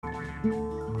Turn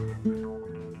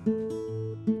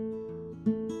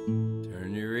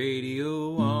your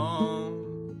radio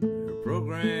on, her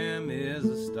program is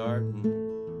a-startin'.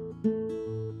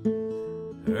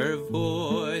 Her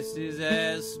voice is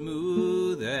as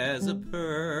smooth as a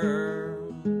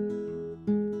pearl.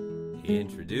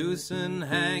 Introducing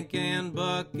Hank and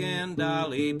Buck and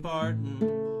Dolly Parton.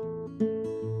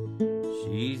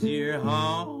 She's your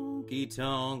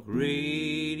honky-tonk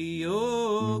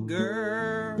radio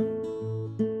girl.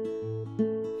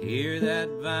 Hear that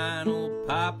vinyl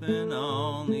popping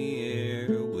on the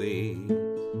airwaves.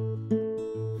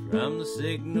 From the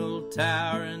signal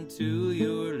tower into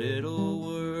your little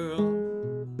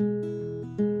world.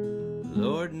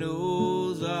 Lord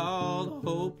knows all the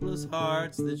hopeless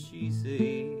hearts that she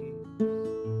saves.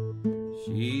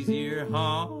 She's your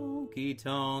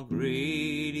honky-tonk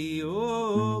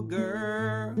radio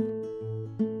girl.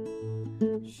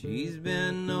 She's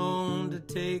been known to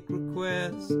take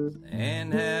requests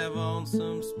and have on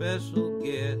some special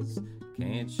guests.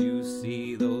 Can't you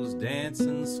see those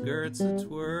dancing skirts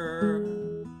a-twirl?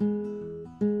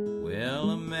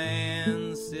 Well, a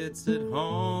man sits at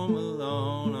home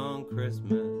alone on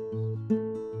Christmas.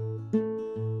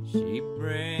 She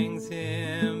brings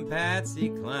him Patsy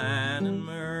Cline and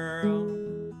Merle.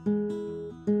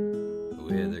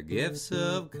 With her gifts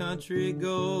of country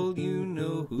gold, you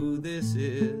know who this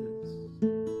is.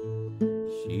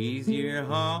 She's your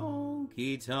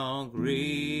honky-tonk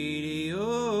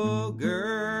radio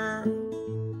girl.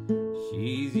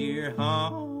 She's your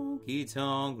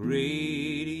honky-tonk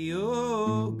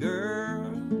radio girl.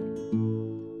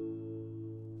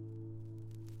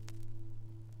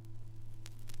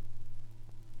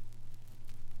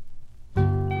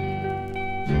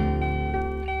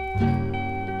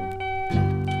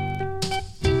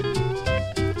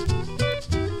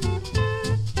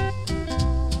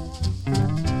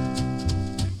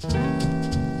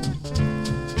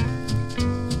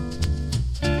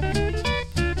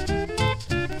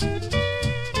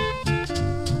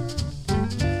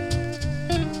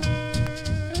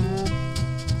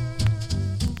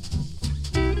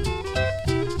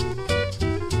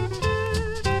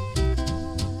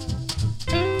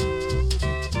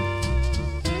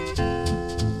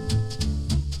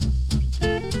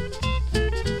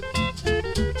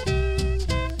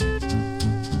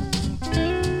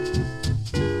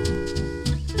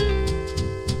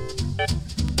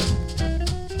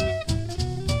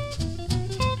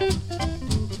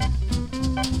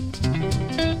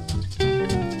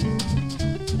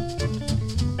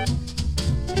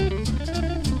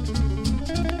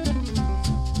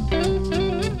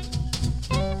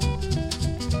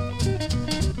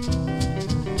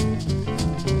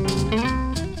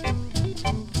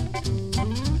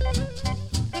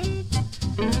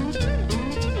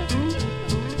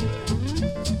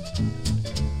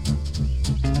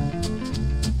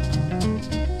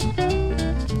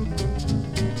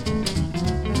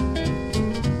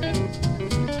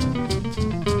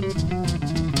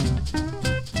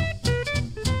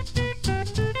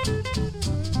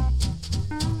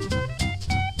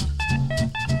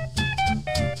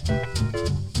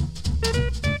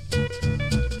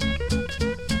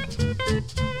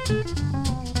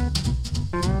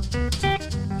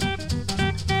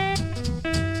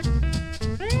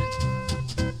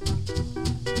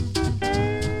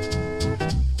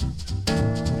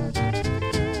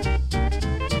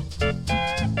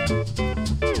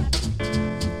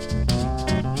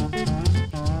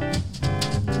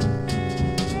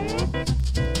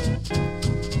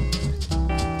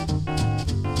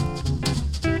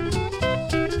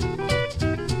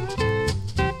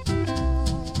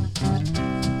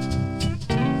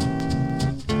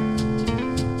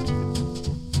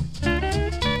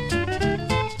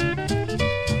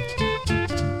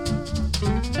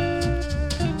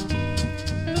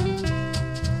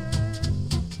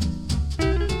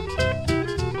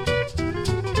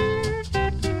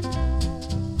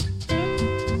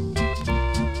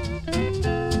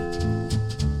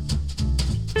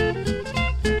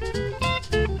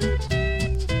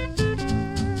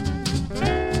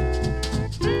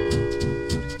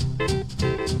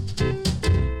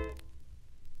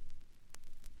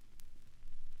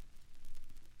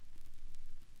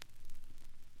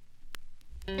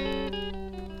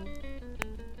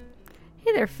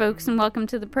 Hey there, folks, and welcome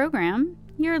to the program.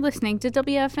 You're listening to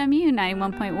WFMU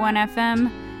 91.1 FM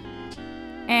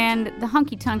and the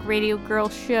Honky Tonk Radio Girl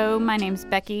Show. My name's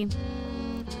Becky.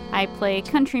 I play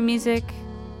country music,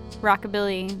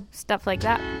 rockabilly, stuff like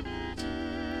that.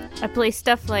 I play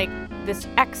stuff like this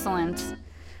excellent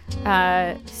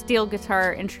steel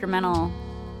guitar instrumental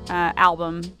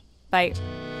album by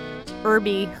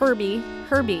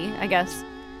Herbie, I guess,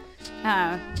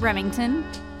 Remington.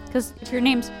 Because if your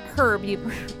name's Herb, you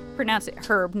pronounce it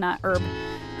Herb, not Herb.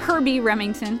 Herbie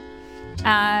Remington.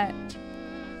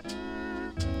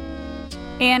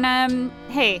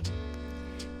 Hey,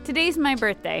 today's my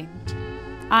birthday.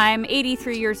 I'm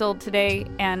 83 years old today,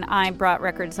 and I brought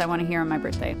records I want to hear on my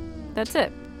birthday. That's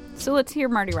it. So let's hear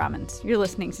Marty Robbins. You're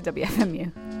listening to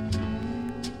WFMU.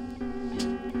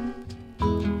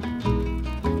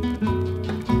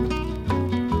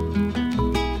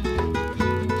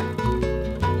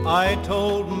 I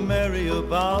told Mary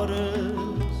about us.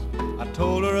 I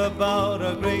told her about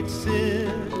our great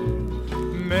sin.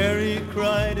 Mary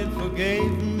cried and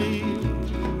forgave me,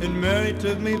 and Mary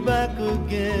took me back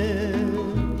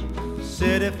again.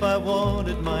 Said if I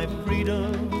wanted my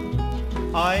freedom,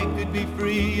 I could be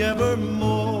free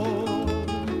evermore.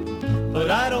 But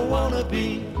I don't want to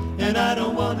be, and I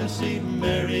don't want to see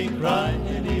Mary cry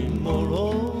anymore.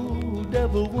 Oh,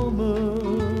 devil woman,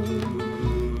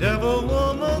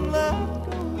 let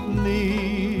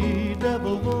me.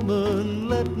 Devil woman,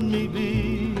 let me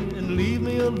be, and leave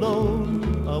me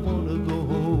alone. I want to go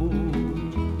home.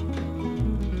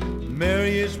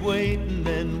 Mary is waiting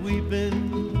and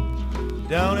weeping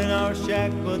down in our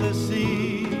shack by the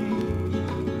sea.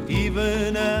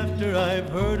 Even after I've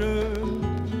hurt her,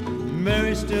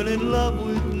 Mary's still in love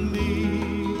with me.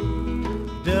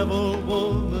 Devil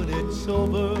woman, it's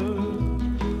over.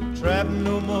 Trapped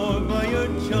no more by your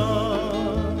charms.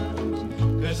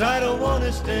 'Cause I don't want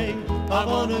to stay, I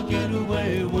want to get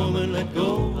away. Woman, let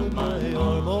go of my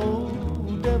arm. Oh,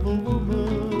 devil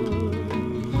woman,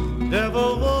 let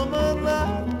go of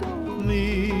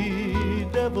me.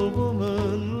 Devil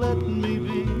woman, let me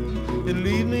be, and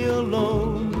leave me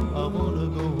alone. I want to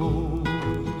go home.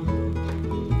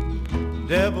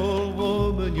 Devil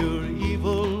woman, you're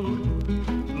evil,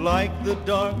 like the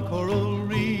dark coral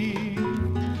reef,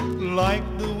 like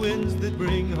the winds that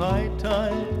bring high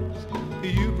tides.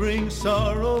 You bring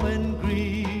sorrow and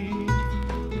grief.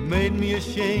 Made me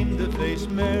ashamed to face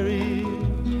Mary,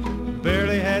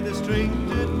 barely had the strength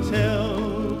to tell.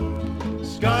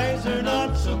 Skies are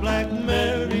not so black,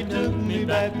 Mary took me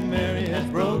back. Mary has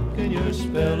broken your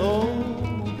spell. Oh,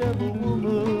 devil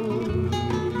woman,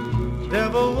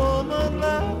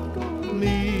 let go of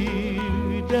me.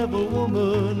 Devil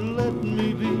woman, let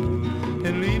me be,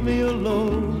 and leave me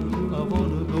alone. I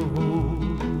wanna go home.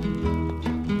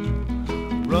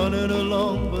 Running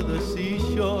along by the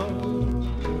seashore,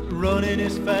 running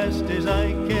as fast as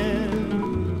I can.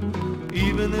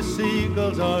 Even the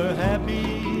seagulls are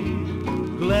happy,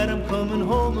 glad I'm coming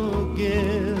home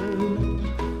again.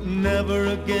 Never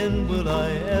again will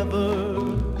I ever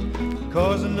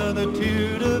cause another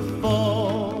tear to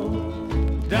fall.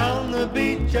 Down the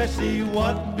beach I see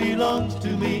what belongs to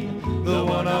me, the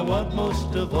one I want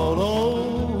most of all.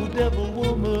 Oh, devil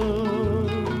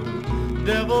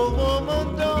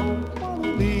woman, don't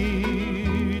follow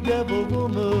me. Devil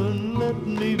woman, let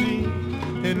me be,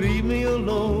 and leave me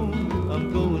alone.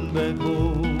 I'm going back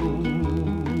home.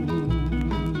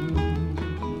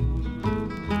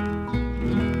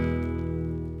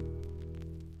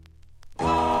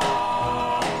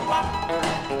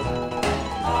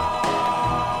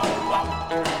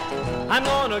 I'm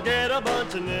gonna get a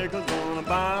bunch of nickels, gonna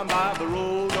buy 'em by the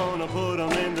road, gonna put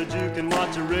 'em in the juke and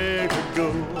watch a record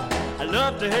go. I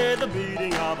love to hear the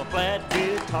beating of a flat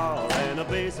guitar and a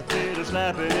bass fiddle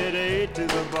slapping it 8 to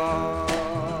the bar.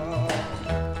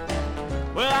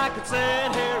 Well, I could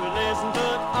sit here and listen to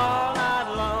it all night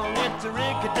long. It's a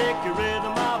ricky-ticky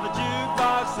rhythm of a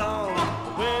jukebox song.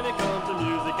 But when it comes to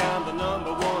music, I'm the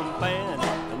 #1 fan,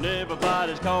 and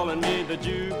everybody's calling me the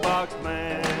jukebox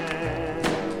man.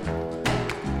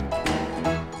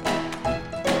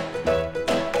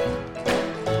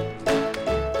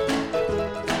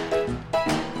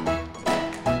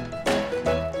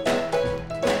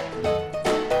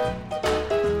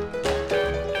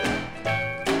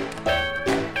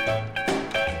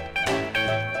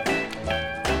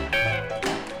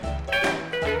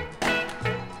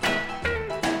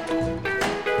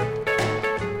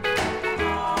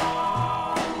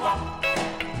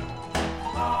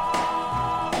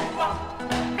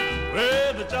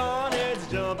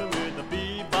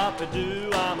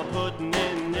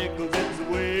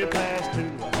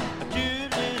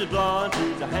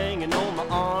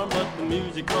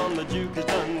 From the juke has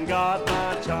done got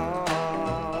my charm.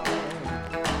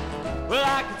 Well,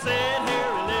 I could sit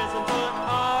here and listen to it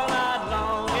all night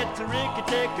long. It's a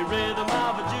ricky-ticky rhythm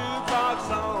of a jukebox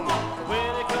song. But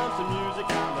when it comes to music,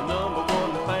 I'm the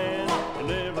 #1 fan, and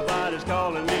everybody's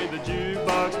calling me the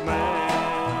jukebox man.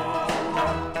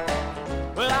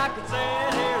 Well, I could sit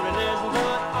here and listen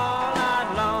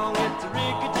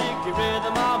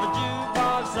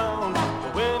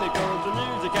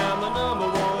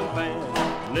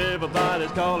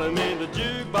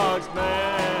honest man.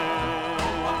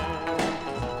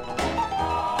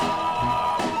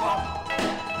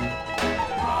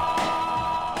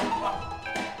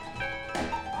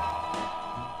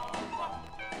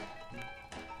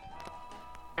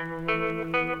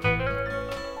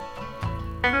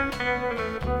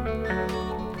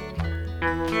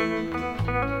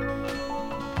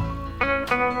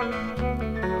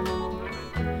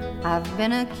 I've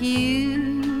been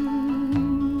accused,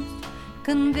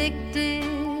 convicted,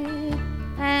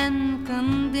 and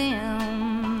condemned.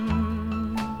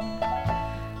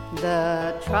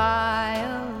 The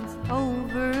trial's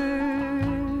over,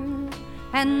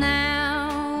 and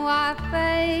now I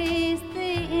face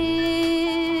the end.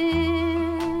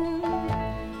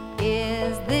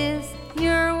 Is this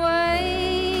your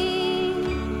way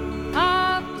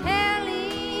of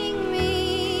telling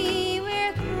me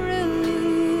we're through,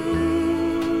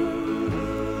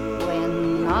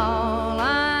 when all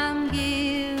I'm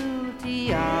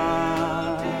guilty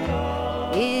of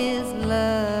is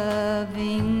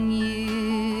loving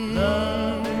you?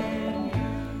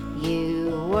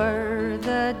 You were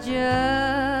the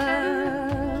judge,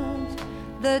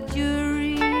 the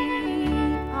jury,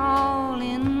 all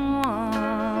in one.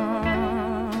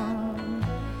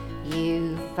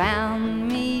 You found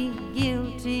me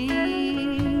guilty,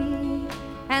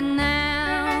 and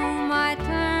now my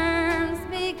term's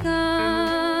begun.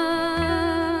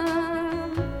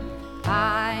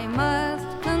 I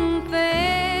must confess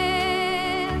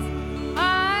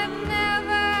I've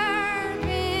never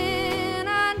been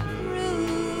untrue,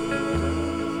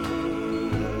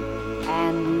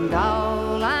 and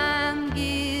all I'm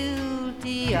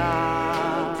guilty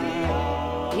of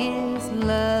is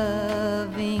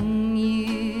loving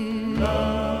you.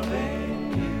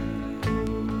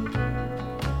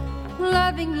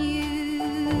 Loving you.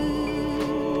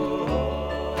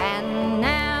 And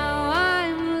now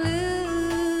I'm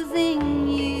losing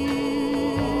you.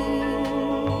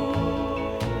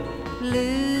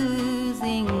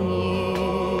 Losing you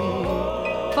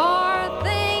for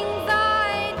things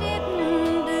I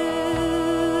didn't do.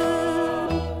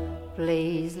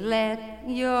 Please let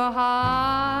your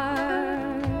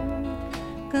heart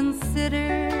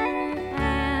consider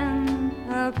an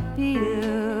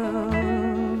appeal,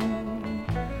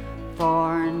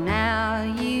 for now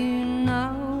you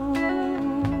know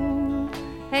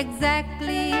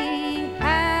exactly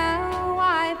how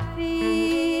I feel.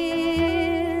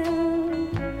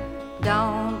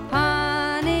 Don't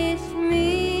punish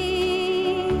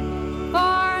me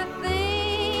for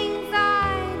things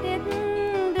I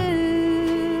didn't do,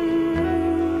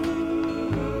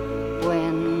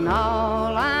 when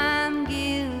all I'm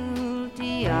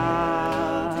guilty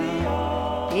of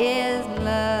is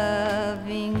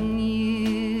loving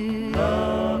you.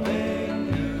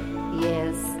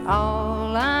 Yes,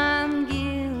 all I'm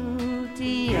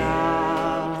guilty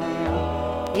of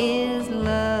is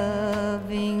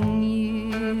loving you.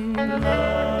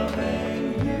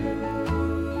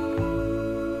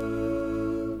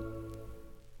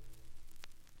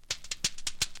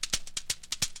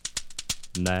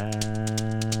 Now,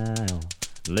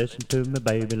 listen to me,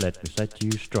 baby, let me set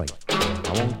you straight.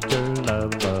 I want your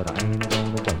love, but I ain't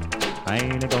gonna wait. I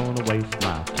ain't gonna waste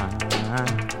my time.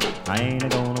 I ain't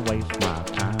gonna waste my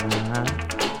time.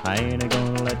 I ain't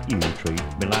gonna let you treat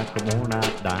me like a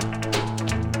worn-out dime.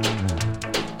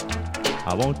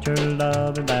 I want your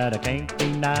loving that I can't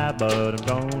deny, but I'm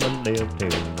gonna live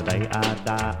till the day I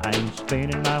die. I ain't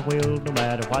spinning my wheels no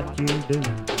matter what you do,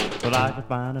 till I can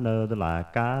find another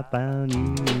like I found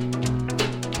you.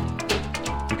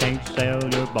 You can't sail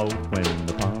your boat when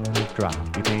the pond is dry.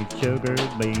 You can't sugar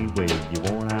me with your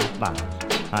worn-out lies.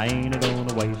 I ain't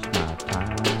gonna waste my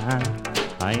time.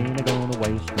 I ain't gonna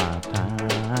waste my time.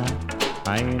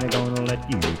 I ain't gonna let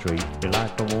you treat me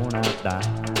like a worn-out dime.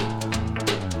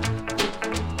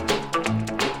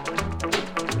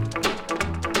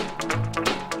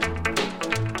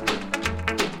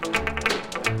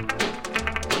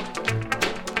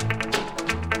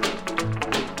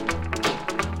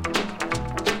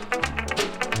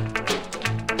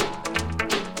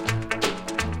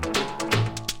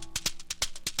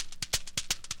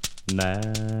 Now,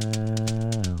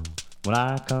 when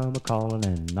I come a-calling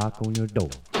and knock on your door,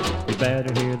 you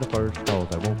better hear the first, cause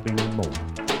there won't be no more.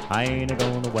 I ain't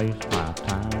gonna waste my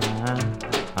time.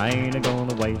 I ain't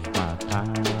gonna waste my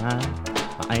time.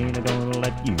 I ain't gonna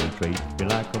let you treat me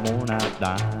like a worn-out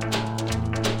dime.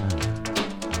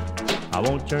 I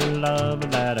want your love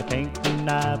that I can't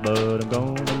deny, but I'm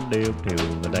gonna live till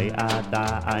the day I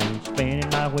die. I ain't spinning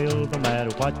my wheels no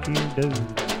matter what you do,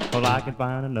 well, I can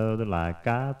find another like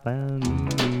I found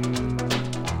you.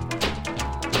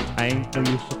 I Ain't no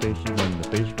use of fishing when the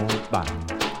fish won't bite.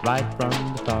 Right from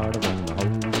the start I wanna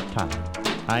hold it tight.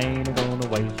 I ain't gonna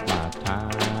waste my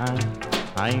time.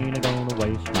 I ain't gonna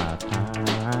waste my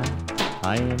time.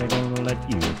 I ain't gonna let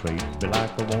you treat me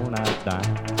like a worn-out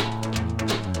dime.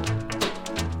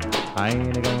 I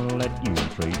ain't gonna let you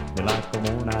treat me like a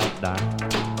worn-out dime.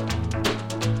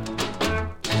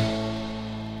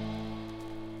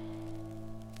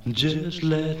 Just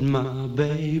let my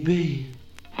baby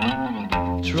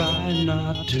try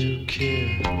not to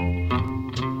care.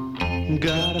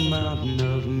 Got a mountain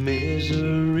of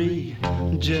misery,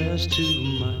 just too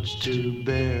much to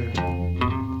bear.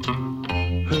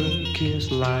 Her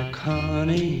kiss like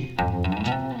honey,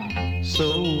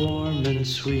 so warm and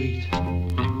sweet.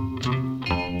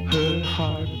 Her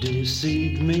heart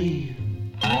deceived me,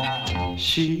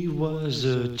 she was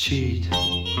a cheat.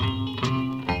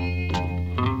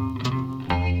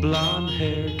 Blonde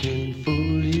hair can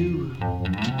fool you,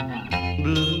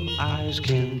 blue eyes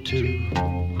can too.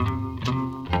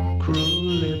 Cruel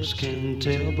lips can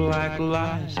tell black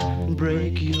lies,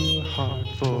 break your heart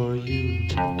for you.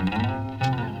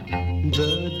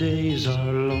 The days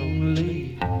are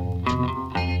lonely,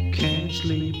 can't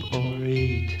sleep or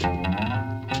eat.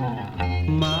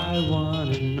 My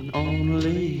one and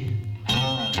only,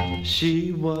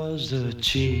 she was a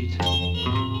cheat.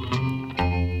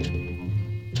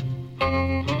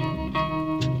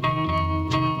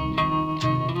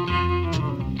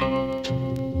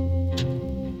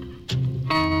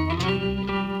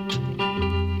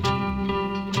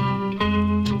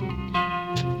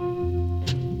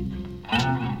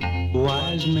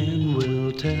 Wise men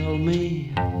will tell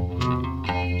me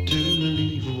to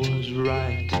leave was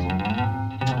right.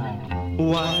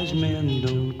 Wise men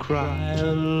don't cry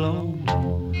alone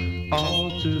all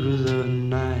through the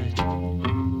night.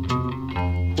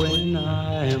 When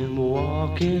I am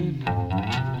walking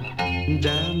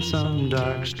down some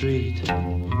dark street,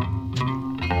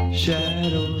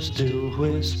 shadows still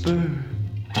whisper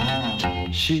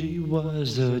she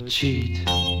was a cheat.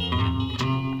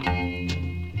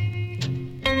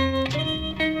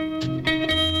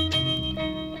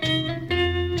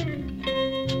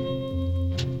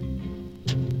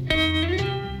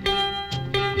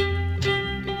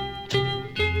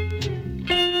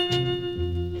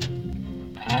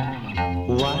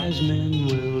 Wise men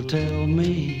will tell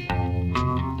me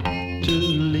to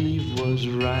leave was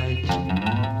right.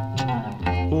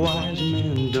 Wise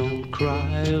men don't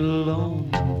cry alone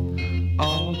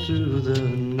all through the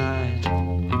night.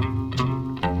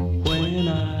 When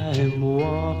I am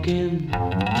walking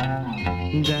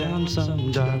down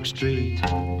some dark street,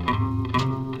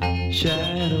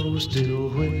 shadows still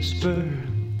whisper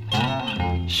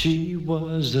she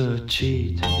was a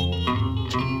cheat.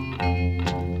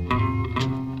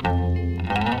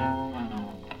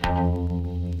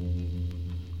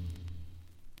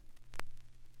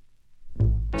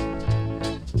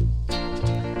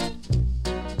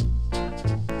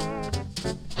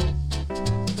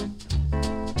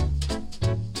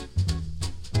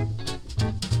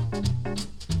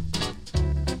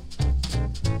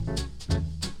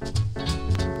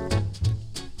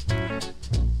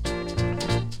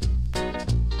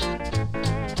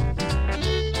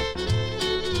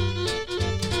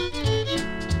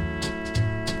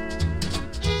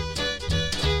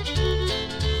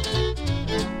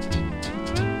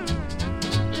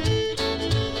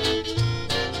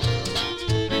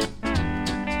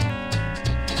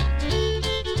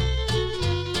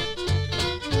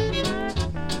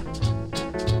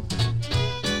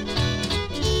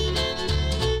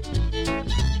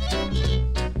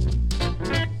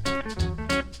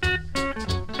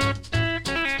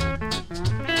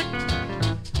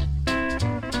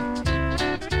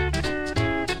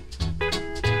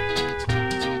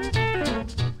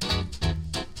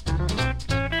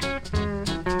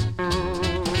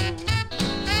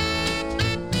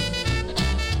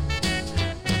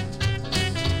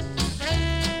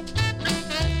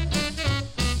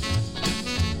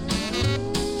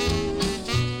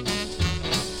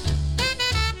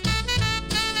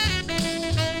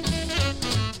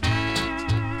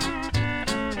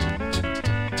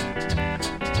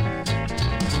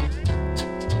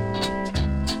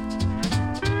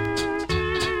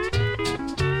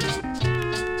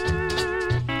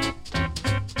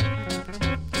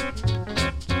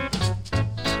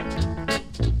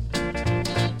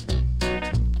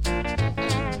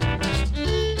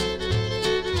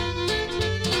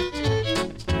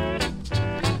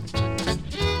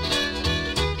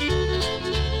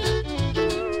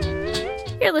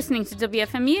 You're listening to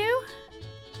WFMU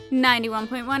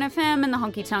 91.1 FM and the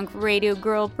Honky Tonk Radio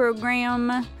Girl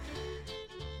program.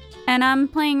 And I'm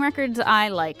playing records I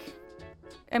like.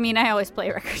 I mean, I always play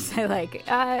records I like.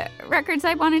 Records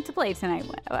I wanted to play tonight.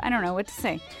 I don't know what to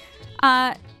say.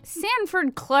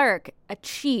 Sanford Clark, A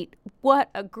Cheat. What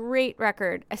a great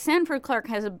record. Sanford Clark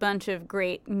has a bunch of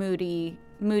great moody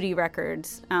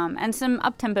records, and some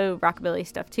up-tempo rockabilly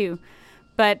stuff too.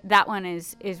 But that one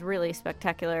is really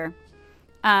spectacular.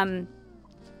 I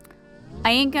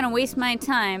Ain't Gonna Waste My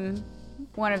Time,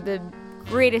 one of the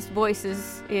greatest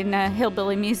voices in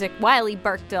hillbilly music, Wiley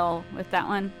Barkdale with that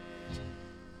one.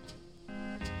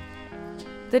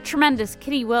 The tremendous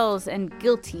Kitty Wells and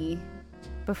Guilty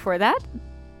before that.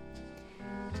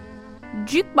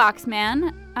 Jukebox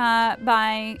Man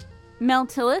by Mel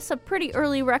Tillis, a pretty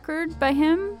early record by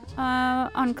him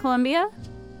on Columbia.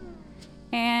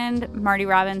 And Marty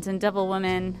Robbins and Devil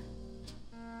Woman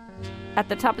at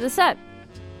the top of the set.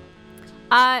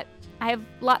 I have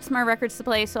lots more records to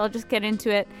play, so I'll just get into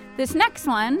it. This next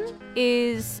one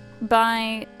is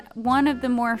by one of the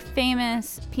more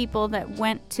famous people that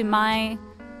went to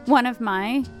one of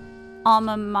my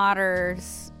alma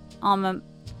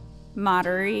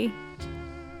materi.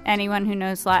 Anyone who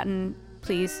knows Latin,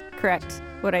 please correct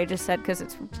what I just said, because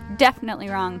it's definitely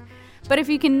wrong. But if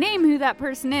you can name who that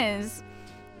person is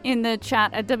in the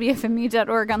chat at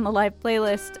WFMU.org on the live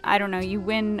playlist, I don't know, you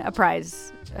win a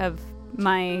prize of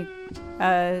my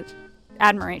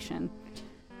admiration.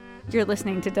 You're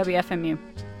listening to WFMU.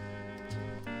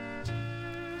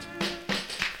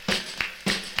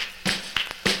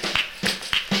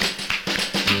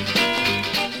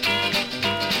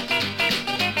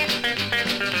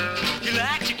 You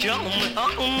like to call me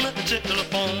on the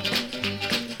telephone,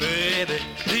 baby,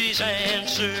 please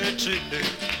answer to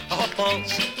our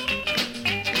phones.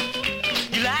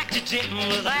 You like to tell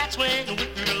me that's when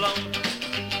we're alone,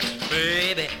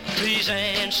 baby, please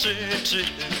answer to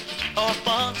our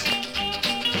phones.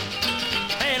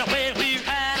 And when we're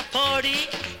at a party,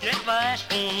 you never ask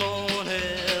for no one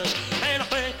else. And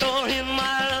when you're in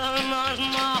my love,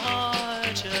 my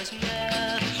heart just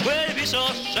melts. Well, it'd be so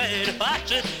sad if I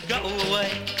should go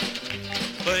away,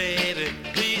 baby,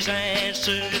 please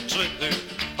answer to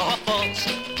our phones.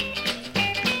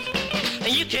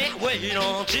 And you can't wait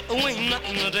until we knock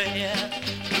on the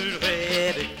door,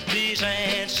 baby, please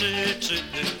answer to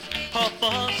our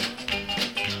phones.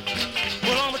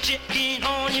 Well, I'm checking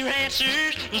on your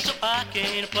answers, so I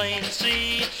can plainly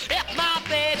see if my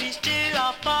baby's still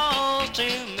all falls to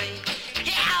me.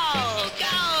 Yeah,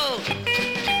 go!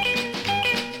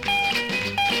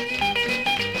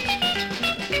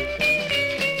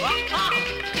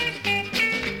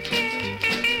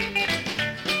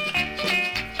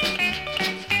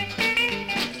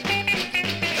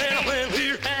 And when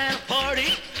we're at a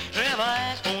party, never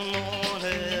ask for no one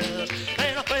else.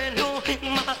 And when you're in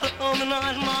my home, and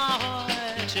my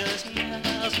heart just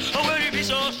melts. Oh, would it be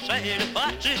so sad if I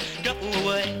should go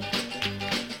away,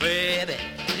 baby,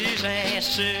 please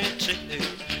answer to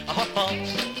our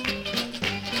phones.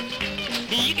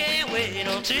 You can't wait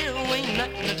until we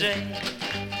knock the day,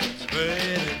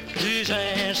 baby, please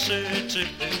answer to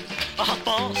our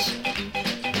phones.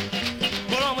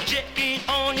 Well, I'm checking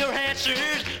on your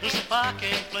answers, so I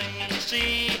can plainly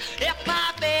see if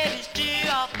my baby's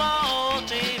still all falls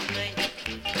to me.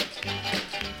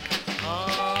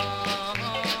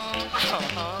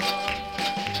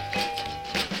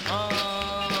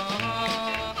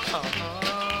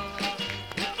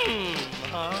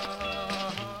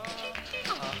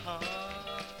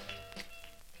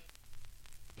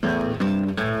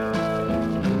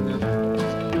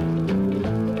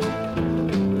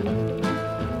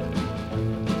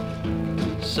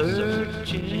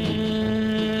 Searching,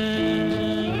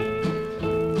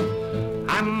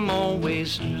 I'm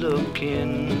always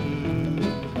looking,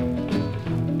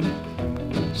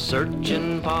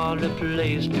 searching for the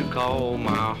place to call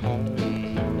my home.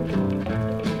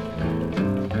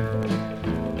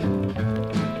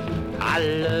 I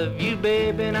love you,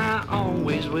 baby, and I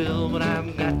always will, but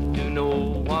I've got to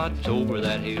know what's over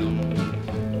that hill.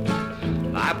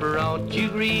 I brought you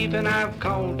grief and I've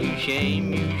caused you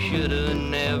shame. You should have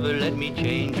never let me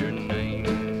change your name.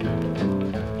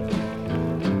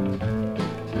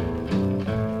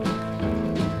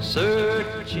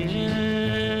 Searching,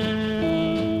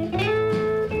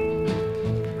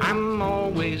 I'm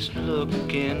always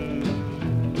looking,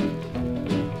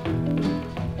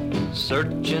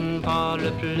 searching for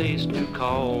the place to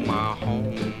call my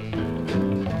home.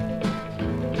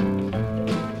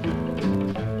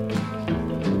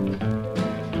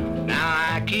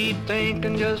 I keep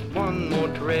thinking just one more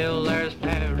trail, there's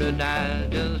paradise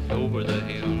just over the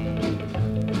hill.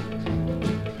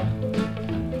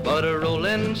 But But a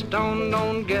rolling stone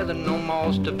don't gather no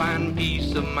moss to find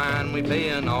peace of mind. We pay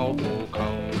an awful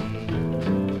cost.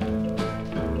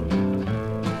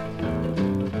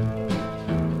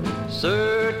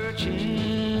 Searching,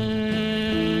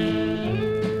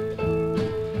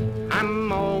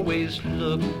 I'm always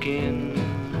looking,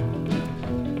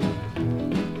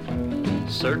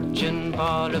 searching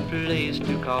for a place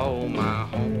to call my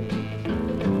home.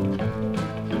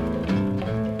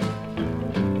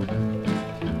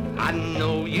 I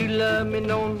know you love me,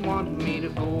 don't want me to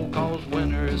go, 'cause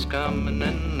winter is coming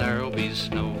and there'll be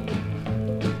snow.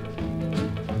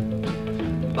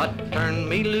 But turn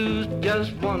me loose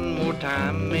just one more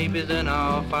time, maybe then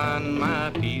I'll find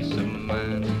my peace of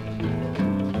mind.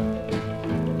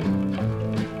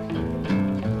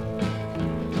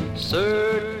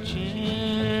 Searching,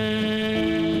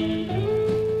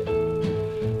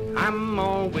 I'm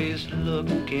always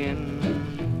looking,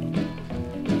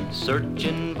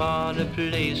 searching for a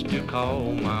place to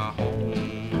call my home.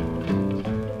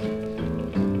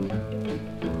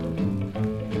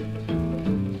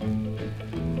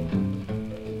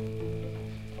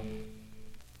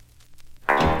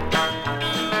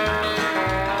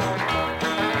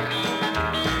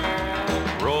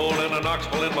 Rolling in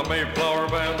Knoxville in my Mayflower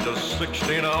van, just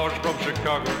 16 hours from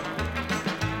Chicago.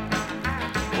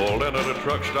 Pulled in at a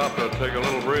truck stop to take a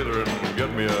little breather and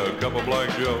get me a cup of Black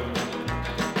Joe.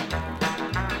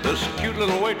 This cute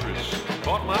little waitress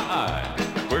caught my eye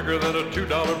quicker than a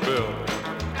 $2 bill.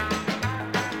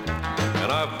 And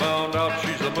I found out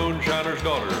she's a moonshiner's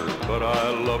daughter, but I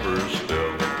love her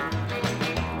still.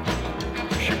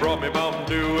 She brought me Mountain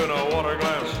Dew in a water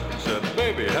glass and said,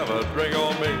 "Baby, have a drink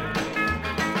on me."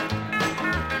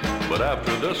 But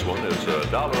after this one, it's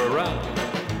 $1 a round,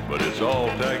 but it's all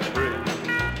tax-free.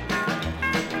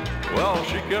 Well,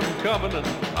 she kept coming and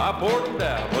I poured them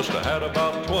down. Must have had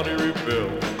about 20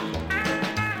 refills.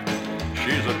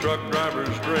 She's a truck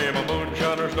driver's dream, a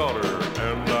moonshiner's daughter,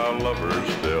 and I love her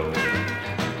still.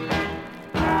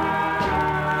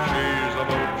 She's a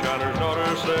moonshiner's daughter,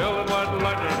 sailing white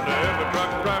lightning to every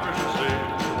truck driver should see.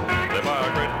 They buy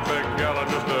a great big gallon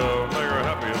just to make her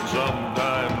happy, and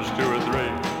sometimes 2 or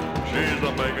 3. She's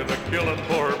a making a killing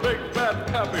for her big fat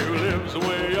pappy who lives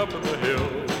way up in the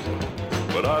hills.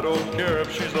 But I don't care if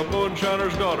she's a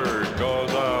moonshiner's daughter,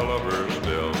 'cause I love her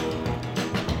still.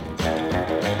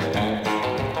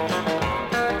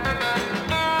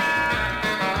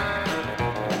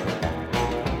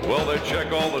 Well, they check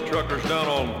all the truckers down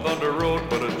on Thunder Road,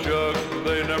 but a jug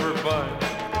they never find.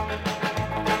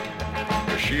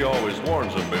 She always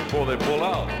warns them before they pull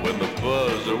out when the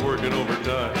fuzz are working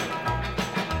overtime.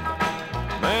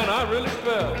 Man, I really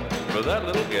fell for that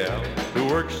little gal who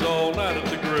works all night at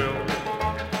the grill.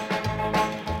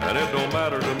 And it don't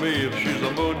matter to me if she's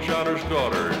a moonshiner's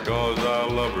daughter, 'cause I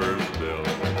love her still.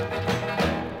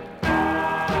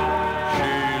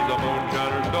 She's a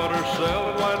moonshiner's daughter,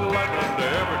 selling white lightning to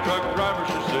every truck driver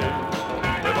she sees.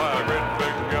 They buy a great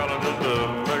big gallon just to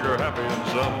make her happy, and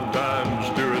sometimes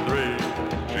 2 or 3.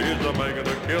 She's a making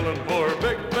a killing for her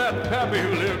big fat pappy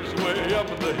who lives way up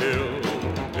in the hills.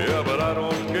 Yeah, but I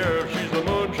don't care if she's a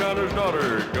moonshiner's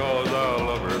daughter, 'cause I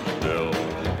love her still.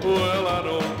 Well, I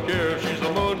don't care if she's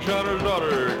a moonshiner's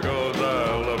daughter, 'cause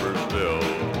I love her still.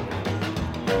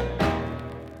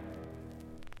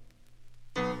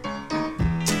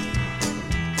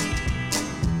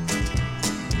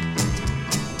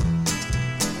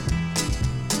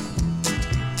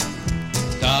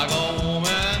 Chicago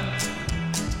woman,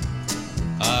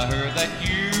 I heard that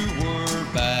you were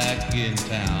back in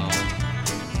town.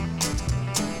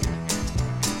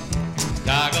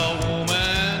 Chicago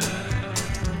woman,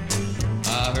 I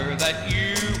heard that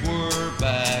you were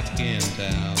back in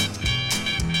town.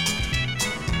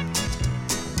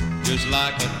 Just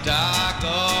like a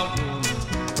tiger woman,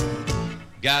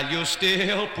 got your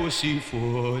still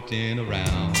pussyfooting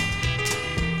around.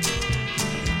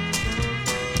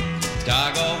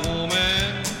 Tiger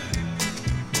woman,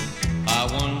 I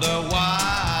wonder why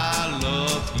I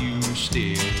love you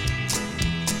still.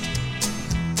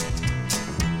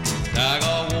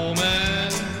 Tiger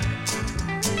woman,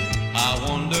 I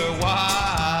wonder why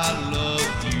I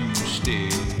love you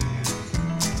still.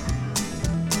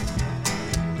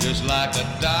 Just like a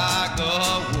tiger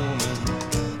woman,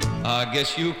 I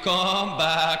guess you come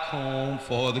back home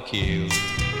for the kill.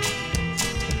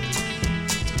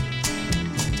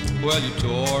 Well, you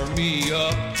tore me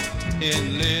up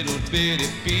in little bitty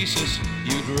pieces.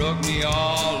 You drug me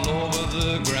all over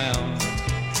the ground.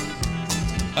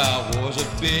 I was a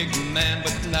big man,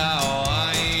 but now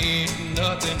I ain't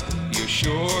nothing. You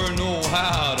sure know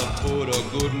how to put a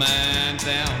good man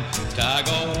down.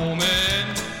 Tiger woman,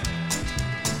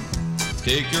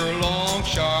 Take your long,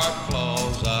 sharp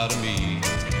claws out of me.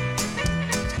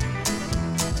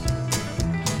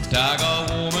 Tiger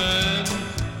woman,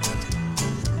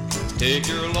 take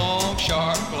your long,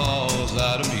 sharp claws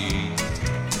out of me.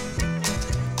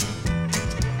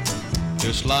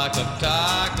 Just like a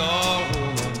tiger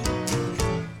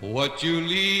woman, what you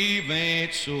leave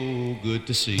ain't so good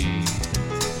to see.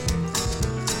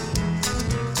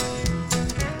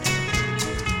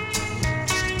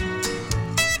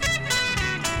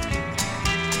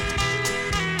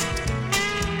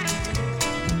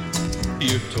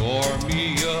 You tore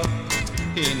me up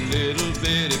in little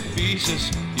bitty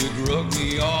pieces. You drug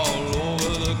me all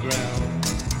over the ground.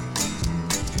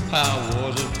 I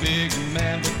was a big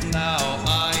man, but now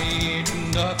I ain't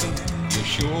nothing. You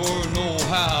sure know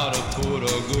how to put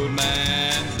a good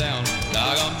man down.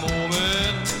 Tiger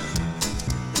woman,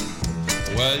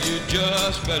 well, you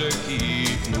just better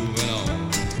keep moving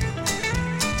on.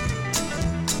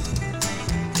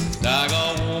 Tiger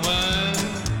woman,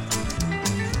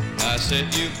 I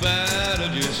said you better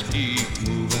just keep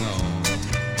moving on.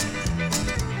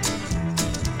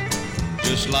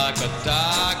 Just like a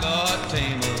tiger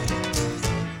tamer,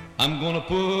 I'm gonna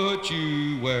put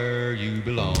you where you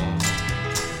belong.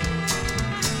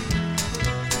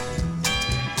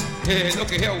 Hey, look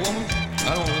here, woman.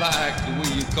 I don't like the way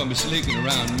you come slinking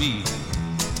around me.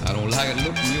 I don't like it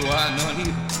looking in your eye none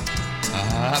either.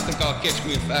 I think I'll catch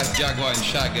me a fast jaguar and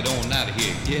shy get on out of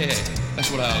here. Yeah, that's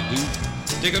what I'll do.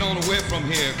 Take it on away from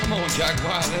here. Come on,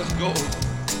 jaguar, let's go.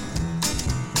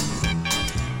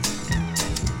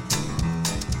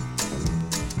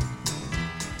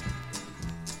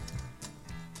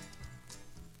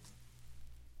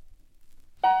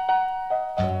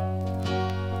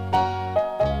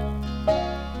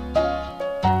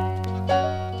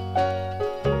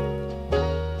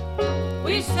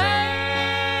 We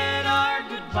said our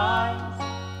goodbyes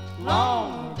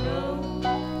long ago,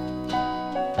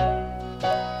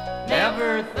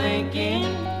 never thinking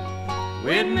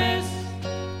we'd miss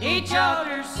each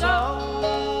other so.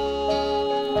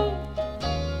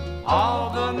 All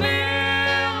the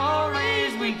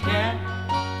memories we can't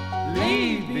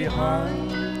leave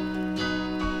behind.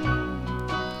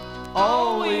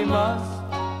 Oh, we must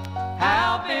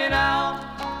have been out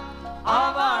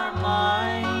of our mind.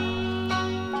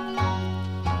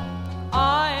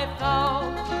 I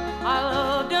thought I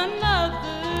loved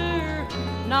another,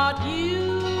 not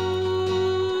you.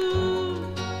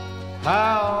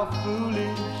 How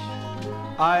foolish,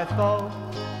 I thought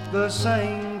the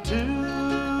same too.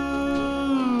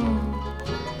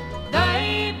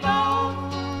 They both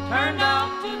turned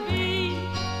out to be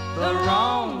the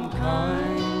wrong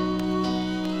kind.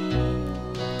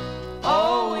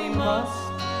 Oh, we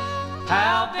must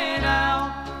have been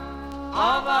out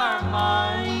of our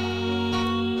mind.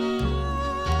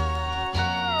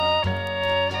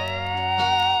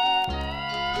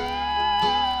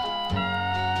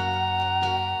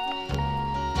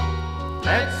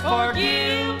 Let's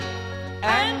forgive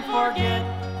and forget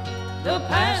the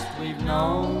past we've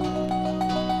known,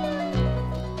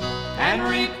 and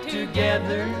reap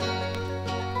together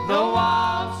the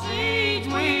wild seeds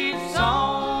we've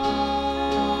sown.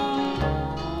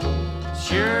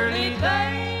 Surely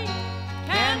they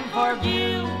can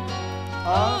forgive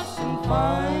us and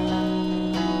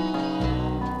find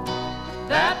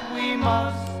that we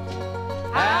must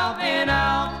have been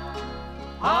out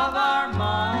of our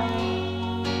mind.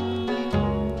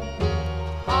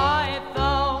 I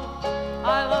thought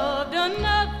I loved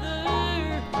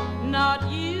another, not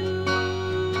you.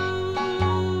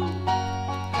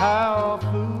 How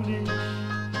foolish,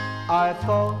 I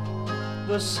thought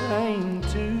the same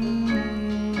too.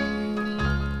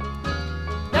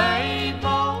 They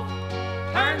both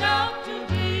turned out to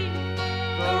be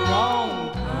the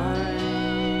wrong kind.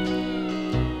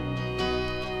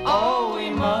 Oh, we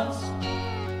must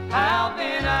have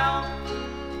been out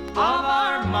of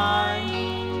our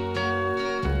mind.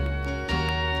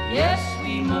 Yes,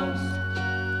 we must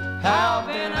have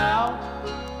been out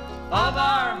of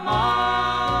our mind.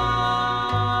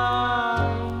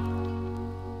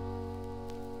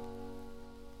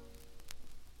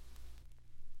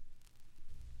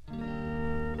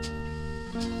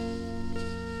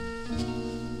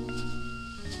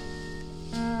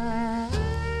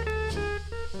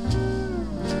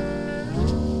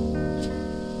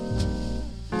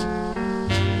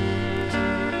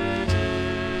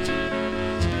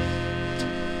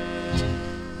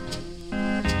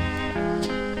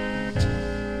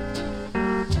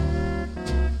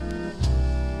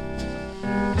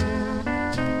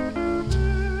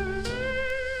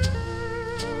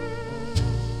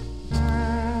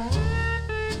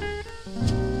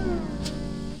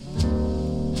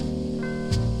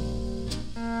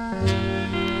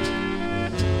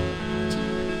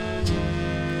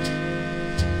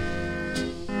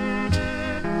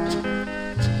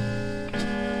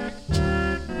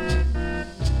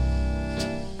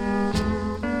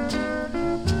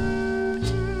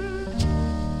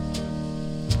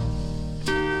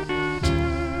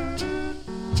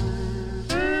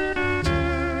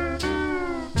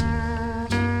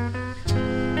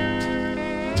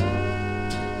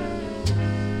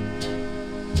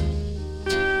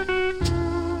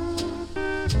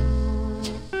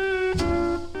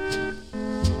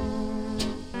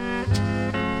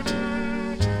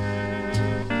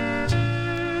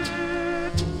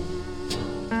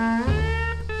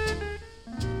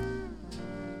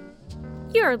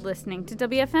 You're listening to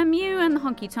WFMU and the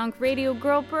Honky Tonk Radio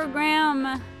Girl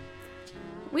program.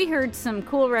 We heard some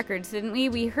cool records, didn't we?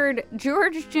 We heard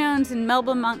George Jones and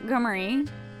Melba Montgomery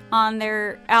on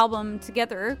their album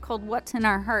together called What's in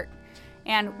Our Heart.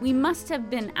 And We Must Have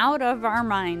Been Out of Our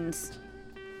Minds.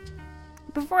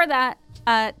 Before that,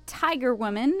 Tiger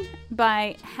Woman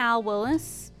by Hal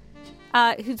Willis,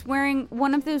 who's wearing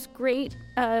one of those great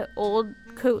old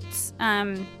coats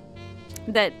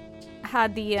that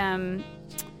had the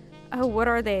what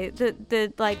are they?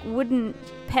 The like wooden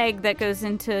peg that goes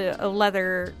into a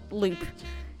leather loop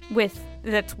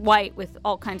that's white with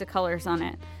all kinds of colors on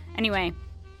it. Anyway,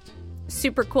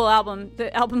 super cool album.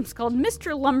 The album's called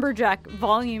Mr. Lumberjack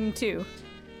Volume 2.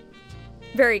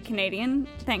 Very Canadian.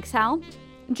 Thanks, Hal.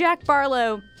 Jack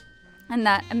Barlow and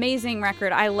that amazing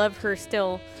record, I Love Her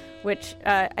Still, which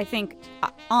I think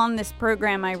on this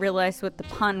program I realized what the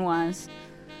pun was.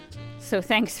 So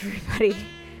thanks, everybody,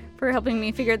 for helping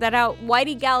me figure that out.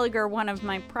 Whitey Gallagher, one of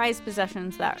my prized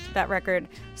possessions, that record.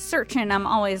 Searchin', I'm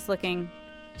Always Looking.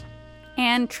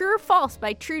 And True or False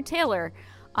by True Taylor.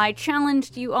 I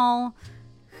challenged you all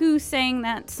who sang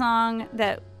that song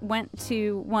that went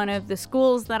to one of the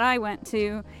schools that I went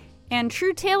to. And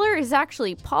True Taylor is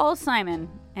actually Paul Simon,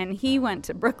 and he went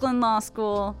to Brooklyn Law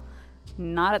School.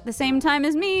 Not at the same time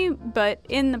as me, but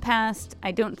in the past.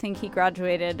 I don't think he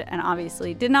graduated and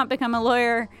obviously did not become a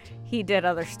lawyer. He did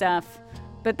other stuff.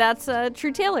 But that's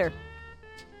True Taylor.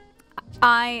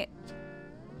 I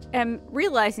am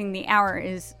realizing the hour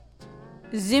is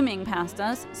zooming past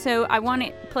us, so I want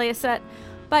to play a set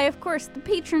by, of course, the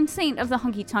patron saint of the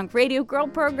Honky Tonk Radio Girl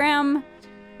program.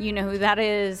 You know who that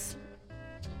is.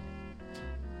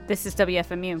 This is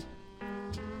WFMU.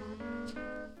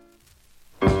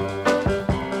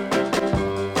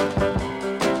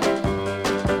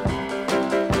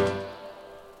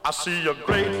 I see a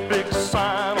great big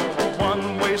sign on a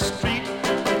one-way street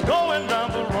going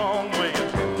down the wrong way.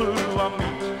 Who do I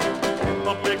meet?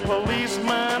 A big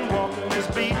policeman walking his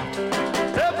beat.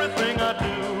 Everything I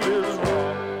do is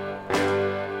wrong.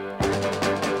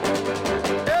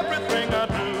 Everything I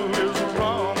do is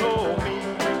wrong, oh me.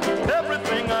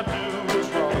 Everything I do is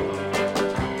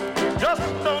wrong. Just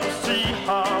don't see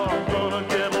how I'm gonna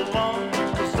get along,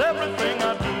 'cause everything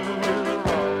I do is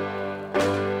wrong.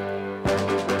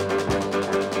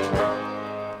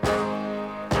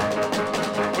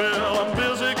 Well, I'm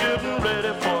busy getting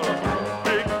ready for a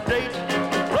big date,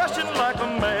 rushing like a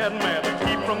madman to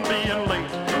keep from being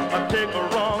late. I take a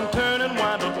wrong turn and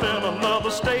wind up in another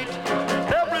state.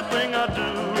 Everything I do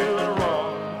is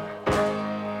wrong.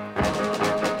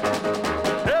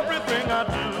 Everything I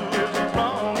do is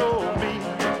wrong, oh me.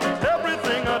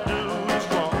 Everything I do is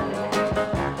wrong.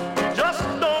 Just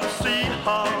don't see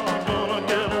how I'm gonna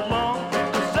get along,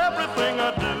 'cause everything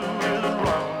I do is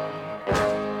wrong.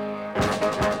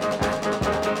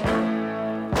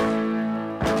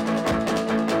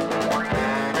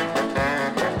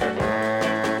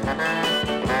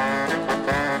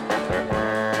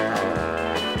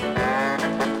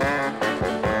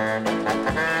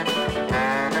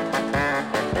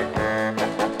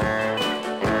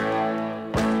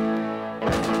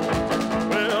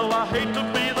 Well, I hate to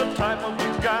be the type of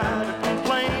guy to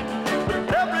complain, but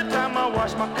every time I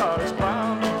wash my car, it's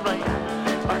bound to rain.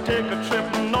 I take a trip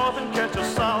north and catch a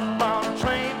southbound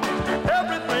train.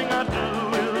 Everything I do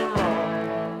is wrong.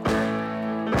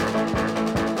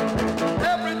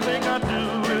 Everything I do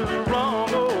is wrong,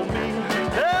 oh me.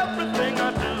 Everything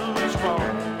I do is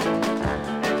wrong.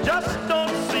 Just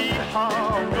don't see how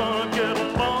I'm gonna get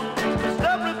along, 'cause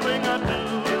everything I do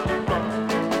is wrong.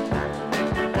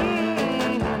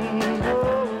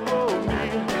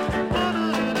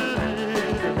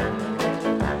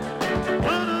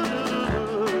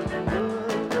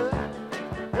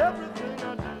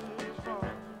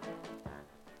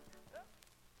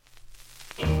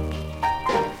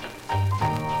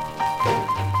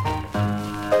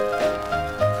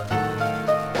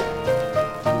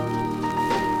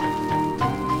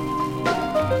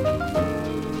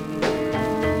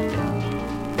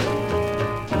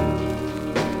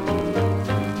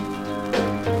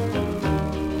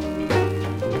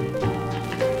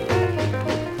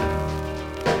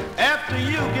 After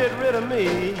you get rid of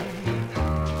me,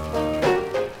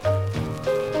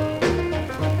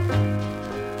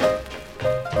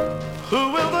 who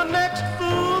will the next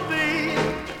fool be?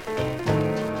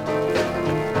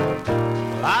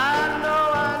 I know,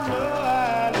 I know,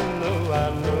 I know, I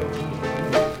know.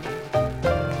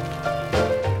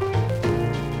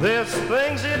 There's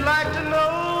things you'd like to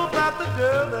know about the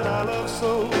girl that I love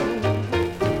so.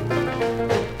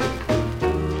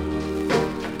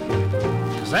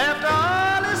 'Cause after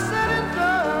all is said and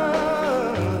done,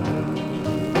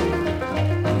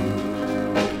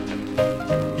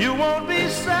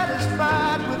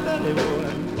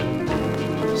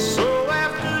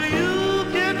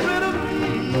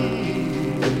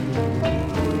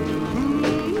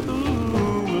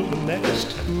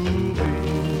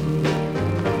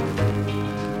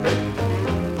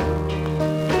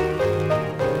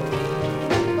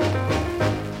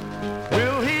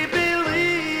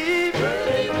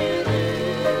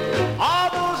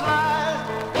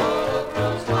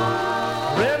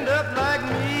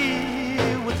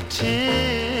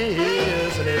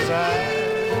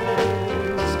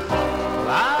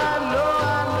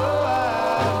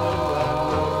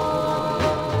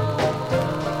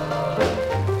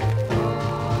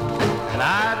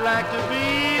 like to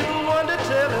be the one to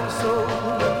tell him so.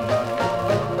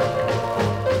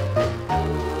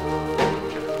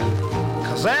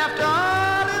 Cause after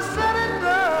all is said and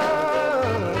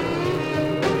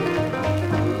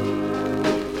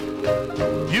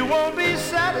done, you won't be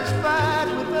satisfied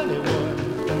with anyone.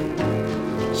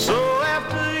 So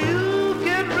after you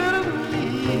get rid of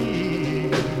me,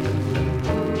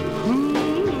 who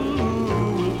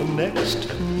will the next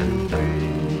be?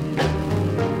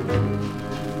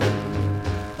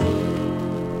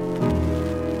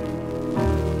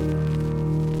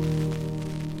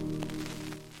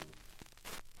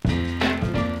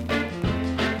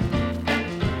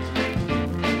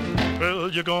 Well,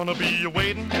 you're gonna be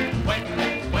waiting,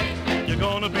 you're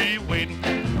gonna be waiting,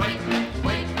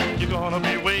 you're gonna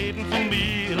be waiting for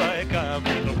me like I've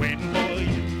been waiting for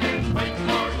you.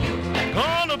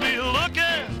 Gonna be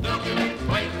looking,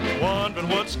 wondering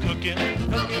what's cooking.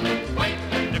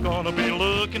 You're gonna be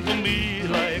looking for me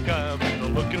like I've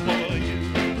been looking for you.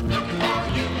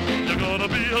 You're gonna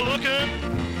be looking,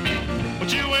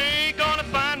 but you ain't gonna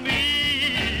find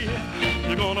me.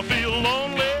 You're gonna feel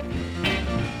lonely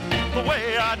the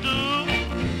way I do.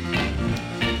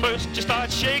 First you start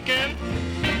shaking,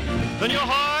 then your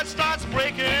heart starts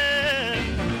breaking.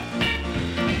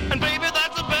 And baby,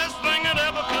 that's the best thing that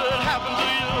ever could happen to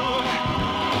you.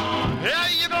 Yeah,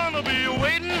 you're gonna be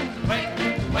waiting,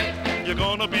 you're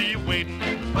gonna be waiting,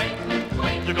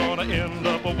 you're gonna end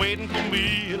up waiting for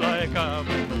me like I've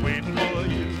been waiting for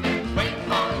you.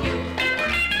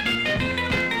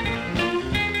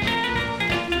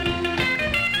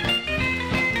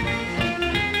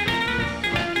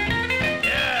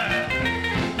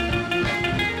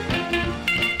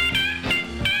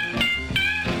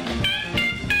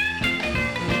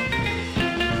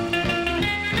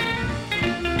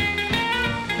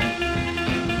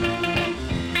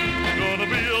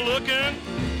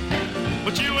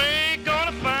 But you ain't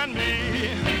gonna find me.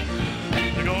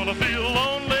 You're gonna feel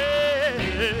lonely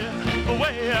the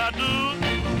way I do.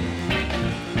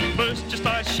 First you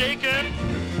start shaking,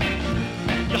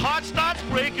 your heart starts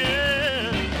breaking.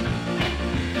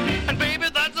 And baby,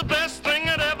 that's the best thing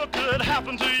that ever could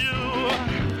happen to you.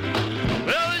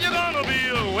 Well, you're gonna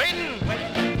be waiting,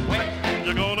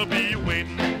 you're gonna be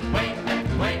waiting,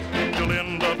 you'll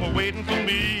end up waiting for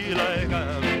me like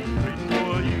I've been waiting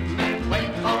for you.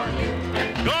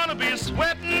 Gonna be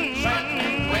sweating,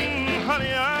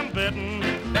 honey, I'm betting.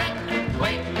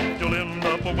 You'll end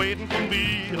up waiting for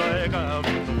me like I've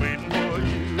been waiting for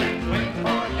you.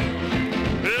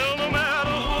 Well, no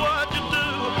matter what you do,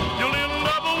 you'll end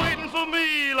up waiting for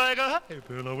me like I've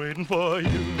been waiting for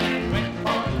you.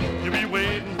 You'll be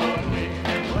waiting for me.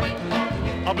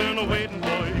 I've been waiting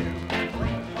for you.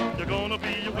 You're gonna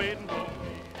be waiting for me.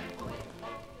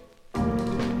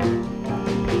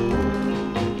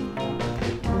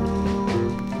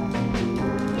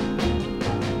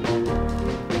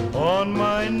 On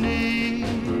my knees,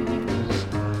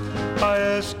 I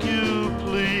ask you,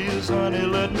 please, honey,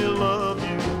 let me love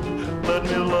you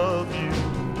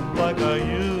like I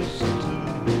used to.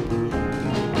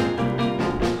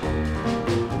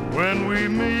 When we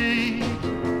meet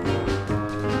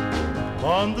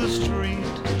on the street,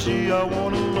 gee, I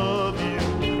wanna love you,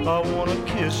 I wanna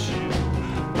kiss you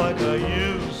like I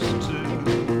used to.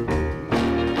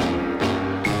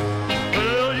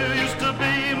 Well, you used to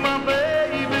be my baby.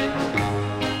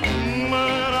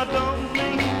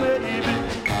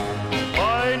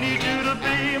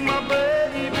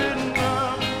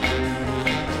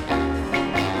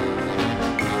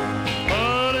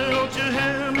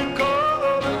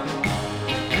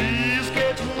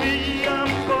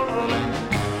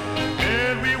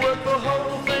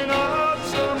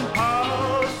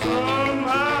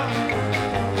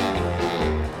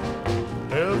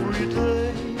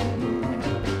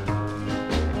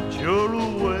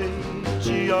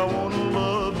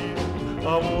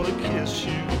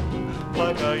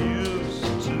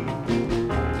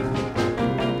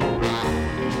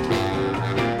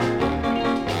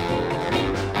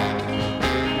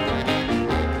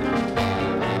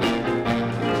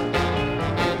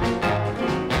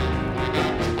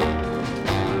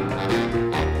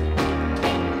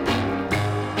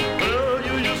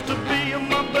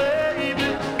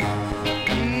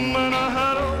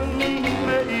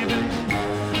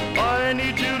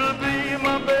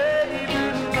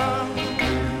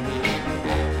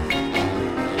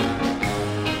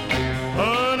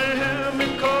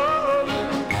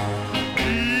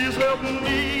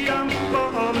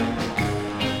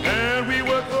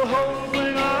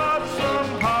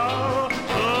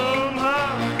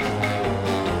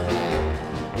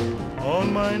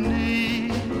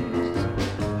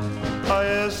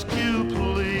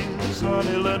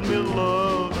 let me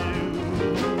love you,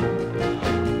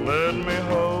 let me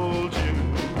hold you,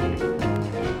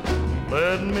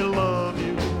 let me love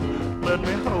you, let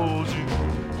me hold you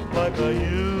like I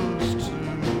used to.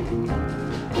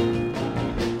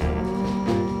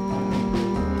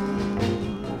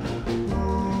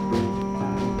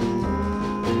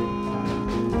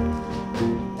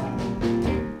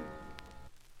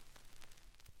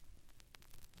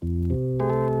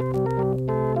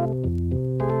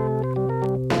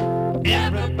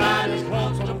 Everybody's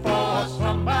lonesome for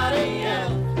somebody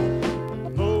else.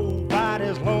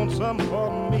 Nobody's lonesome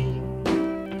for me.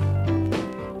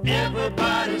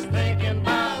 Everybody's thinking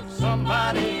about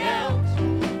somebody else.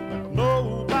 But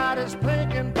nobody's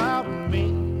thinking about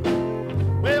me.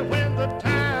 Well, when the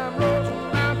time rolls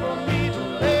around for me to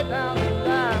lay down and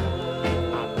die,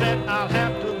 I bet I'll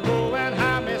have to go and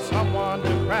hire me someone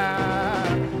to cry.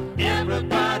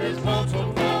 Everybody's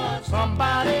lonesome for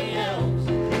somebody else.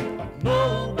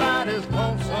 Nobody's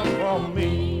lonesome for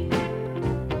me.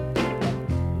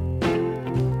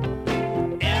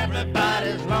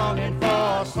 Everybody's longing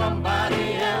for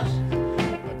somebody else.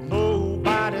 But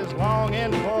nobody's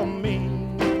longing for me.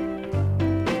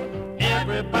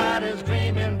 Everybody's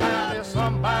dreaming about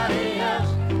somebody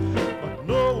else. But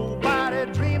nobody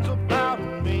dreams about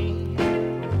me.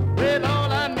 Well,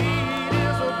 all I need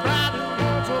is a bride who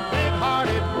wants a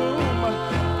big-hearted room.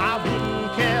 I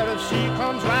wouldn't care if she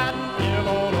comes riding in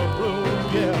on a broom,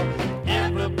 yeah.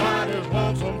 Everybody's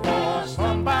lonesome for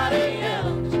somebody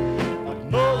else. But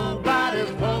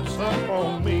nobody's lonesome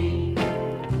for me.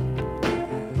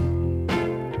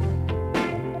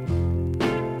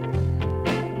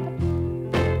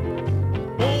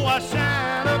 Oh, I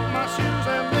shine up my shoes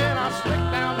and then I slick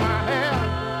down my hair.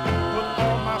 Put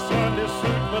on my Sunday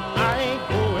suit, but I ain't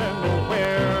going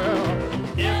nowhere.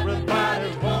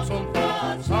 Everybody's lonesome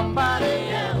for somebody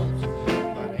else.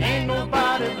 But ain't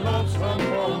nobody lonesome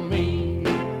for me.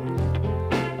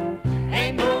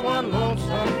 Ain't no one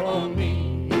lonesome for me.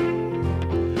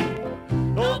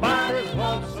 Nobody's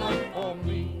lonesome for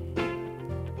me.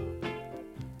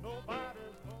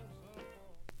 Nobody's lonesome for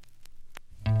me.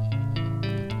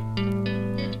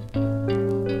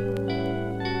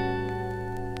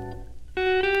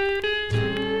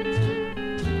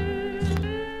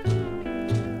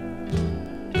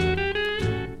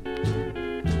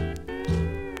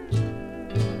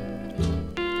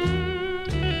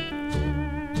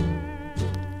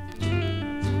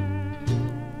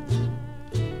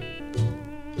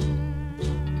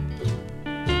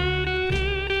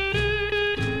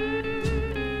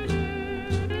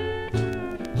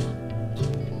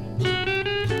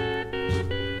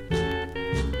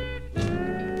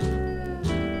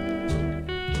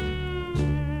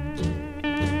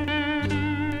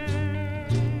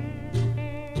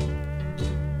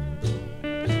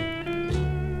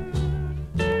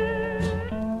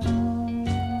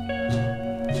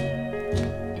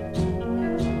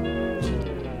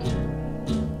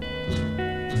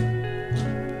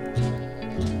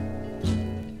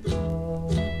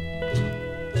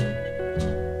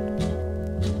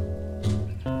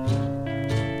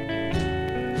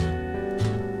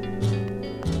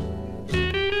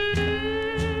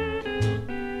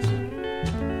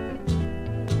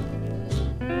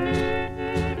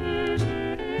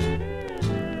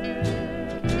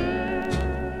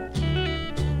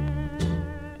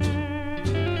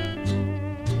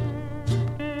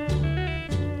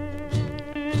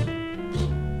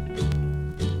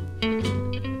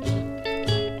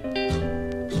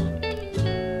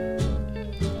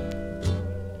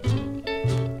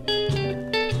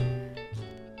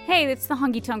 Hey, it's the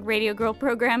Honky Tonk Radio Girl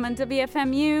program on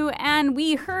WFMU, and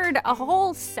we heard a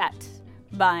whole set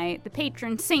by the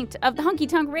patron saint of the Honky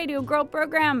Tonk Radio Girl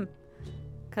program,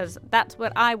 because that's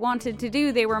what I wanted to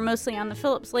do. They were mostly on the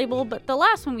Phillips label, but the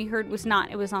last one we heard was not.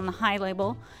 It was on the High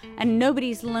label, and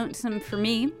Nobody's Lonesome for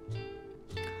Me.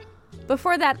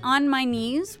 Before that, On My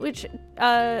Knees, which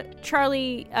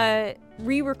Charlie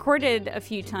re-recorded a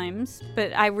few times,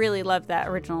 but I really love that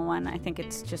original one. I think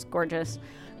it's just gorgeous.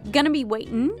 Gonna Be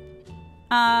Waitin'.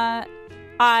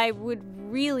 I would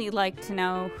really like to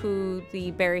know who the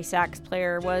Barry sax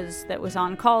player was that was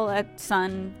on call at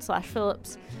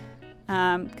Sun/Phillips,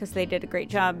 because they did a great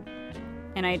job,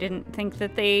 and I didn't think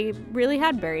that they really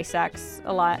had Barry sax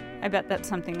a lot. I bet that's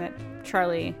something that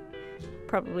Charlie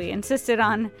probably insisted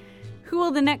on. Who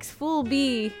Will the Next Fool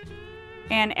Be?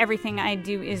 And Everything I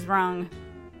Do Is Wrong.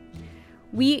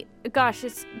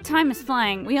 Time is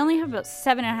flying. We only have about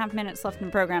 7.5 minutes left in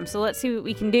the program, so let's see what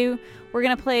we can do. We're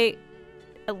going to play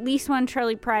at least one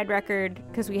Charlie Pride record,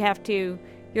 because we have to.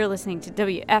 You're listening to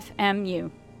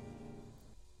WFMU.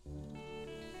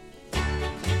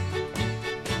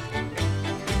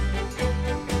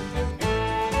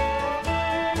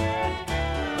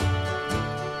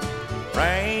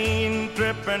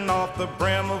 the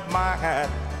brim of my hat.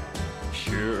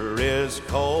 Sure is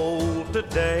cold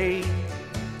today.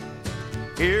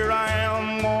 Here I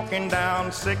am walking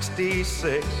down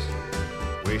 66.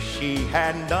 Wish she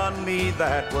hadn't done me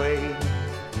that way.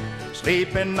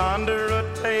 Sleeping under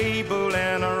a table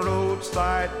in a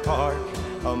roadside park.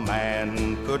 A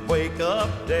man could wake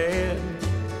up dead.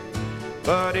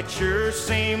 But it sure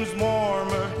seems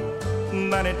warmer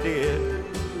than it did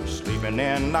sleeping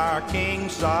in our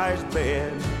king-size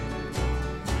bed.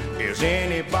 Is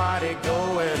anybody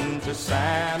going to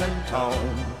San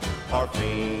Antonio or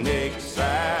Phoenix,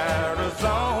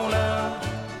 Arizona?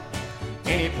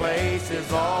 Any place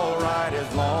is all right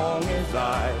as long as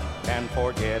I can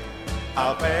forget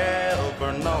I've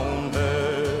ever known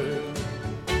her.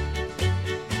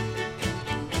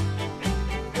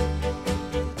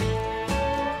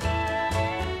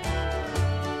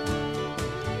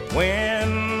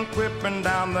 Wind whipping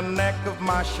down the neck of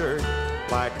my shirt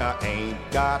like I ain't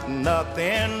got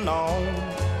nothing on.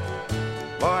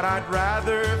 But I'd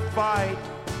rather fight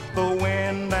the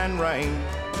wind and rain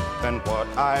than what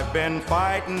I've been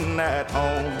fighting at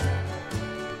home.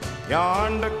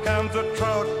 Yonder comes a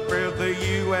truck with the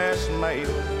U.S.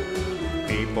 mail,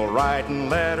 people writing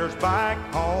letters back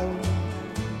home.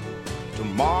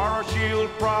 Tomorrow she'll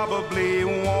probably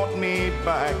want me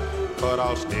back, but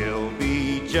I'll still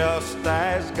be just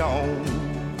as gone.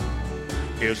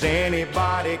 Is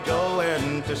anybody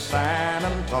going to San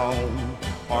Antonio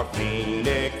or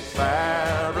Phoenix,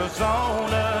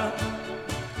 Arizona?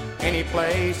 Any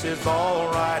place is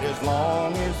all right as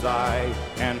long as I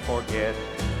can forget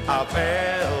I've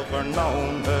ever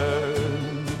known her.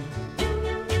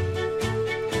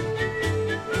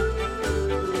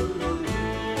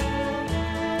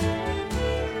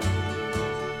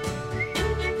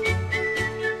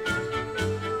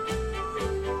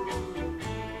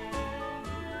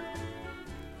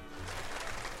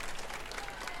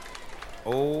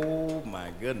 Oh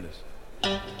my goodness.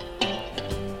 Well,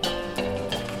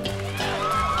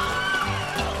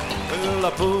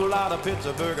 I pulled out of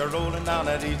Pittsburgh, rolling down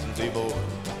that eastern seaboard.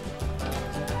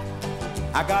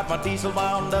 I got my diesel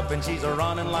wound up and she's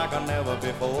running like I never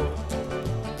before.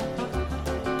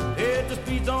 It just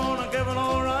speeds on, I'm giving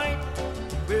all right.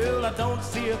 Well, I don't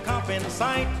see a cop in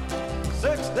sight.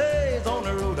 6 days on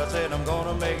the road, I said I'm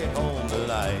gonna make it home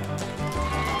tonight.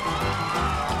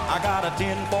 I got a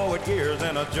 10 forward gears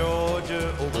and a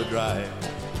Georgia overdrive.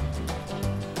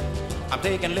 I'm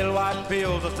taking little white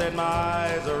pills, I said my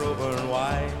eyes are open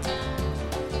wide.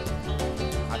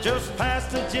 I just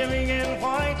passed the Jimmy in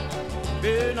white,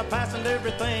 been a passing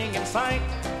everything in sight.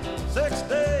 6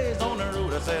 days on the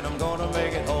road, I said I'm gonna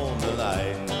make it home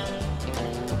tonight.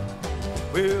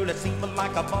 Well, it seemed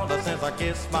like a wonder since I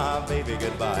kissed my baby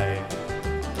goodbye.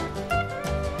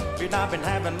 I've been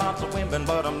having lots of women,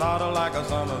 but I'm not like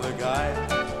some of the guys.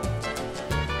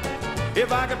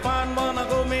 If I could find one to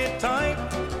go me tight,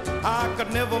 I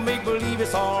could never make believe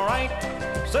it's all right.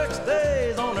 6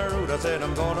 days on the road, I said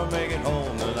I'm gonna make it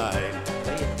home tonight.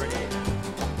 Say it pretty.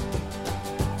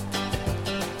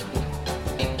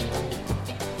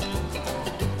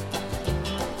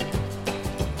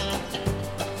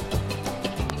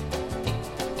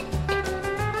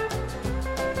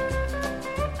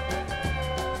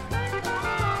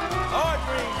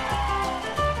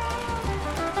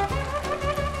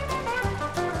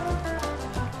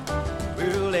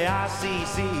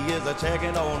 ICC is a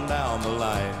checking on down the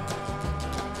line.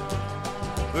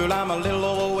 Well, I'm a little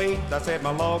overweight, I said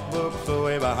my logbook's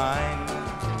way behind.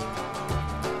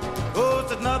 Oh,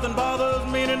 said nothing bothers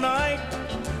me tonight,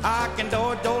 I can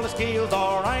dodge all the scales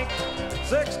all right.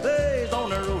 6 days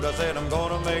on the road, I said I'm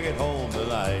gonna make it home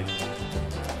tonight.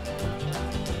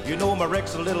 You know my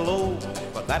wreck's a little old,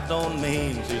 but that don't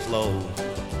mean she's slow.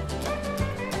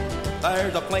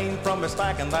 There's a flame from a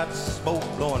stack and that smoke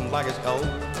blowing like it's cold.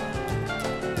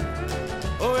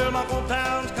 Oh, well, my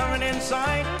hometown's coming in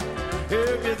sight.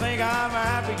 If you think I'm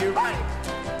happy, you're right.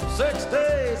 6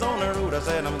 days on the road, I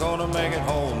said I'm gonna make it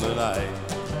home tonight.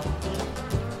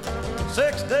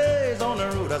 6 days on the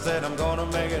road, I said I'm gonna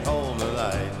make it home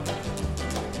tonight.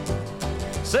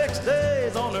 6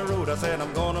 days on the road, I said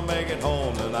I'm gonna make it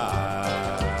home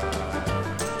tonight.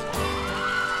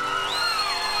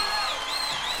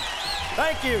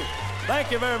 Thank you.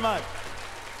 Thank you very much.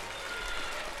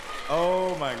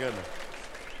 Oh, my goodness.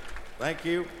 Thank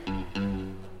you.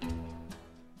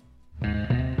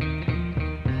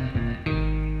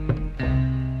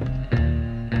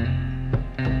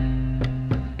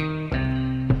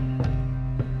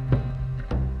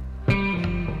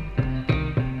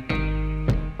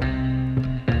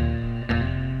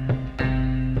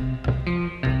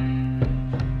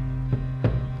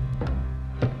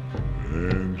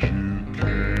 And you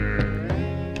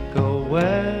can't go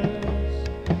west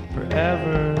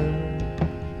forever.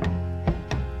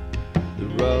 The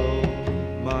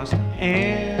road must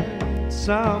end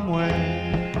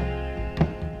somewhere.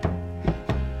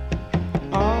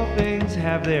 All things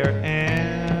have their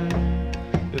end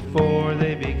before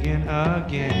they begin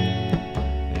again.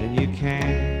 And you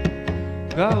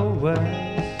can't go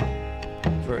west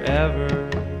forever.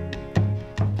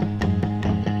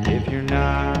 If you're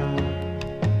not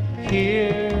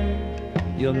here,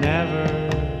 you'll never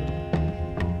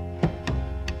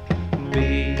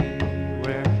be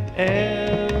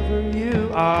wherever you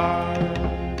are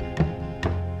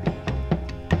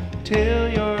till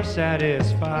you're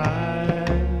satisfied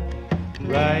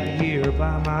right here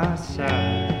by my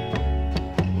side.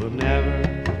 We'll never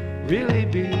really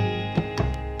be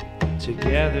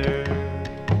together.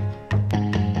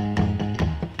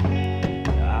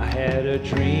 I had a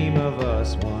dream of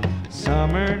us one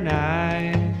summer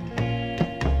night,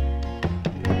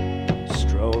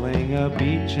 strolling a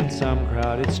beach in some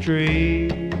crowded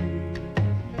street,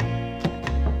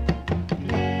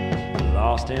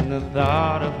 lost in the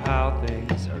thought of how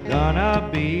things are gonna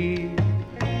be.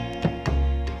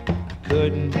 I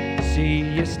couldn't see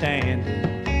you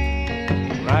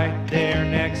standing right there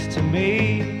next to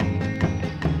me.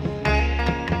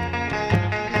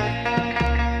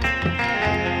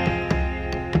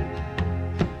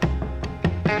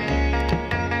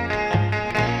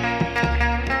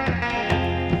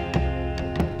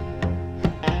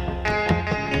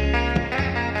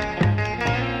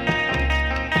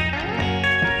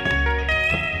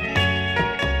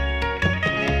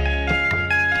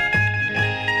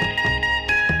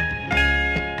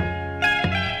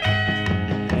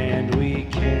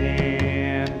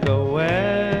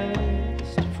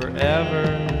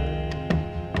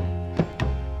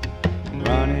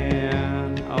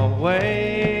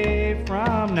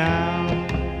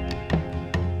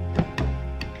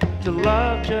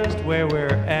 Where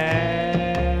we're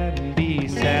at and be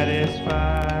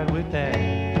satisfied with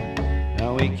that.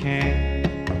 No, we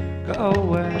can't go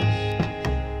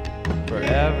west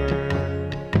forever.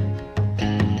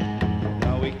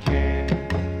 No, we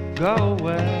can't go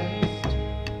west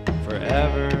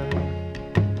forever.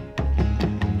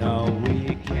 No,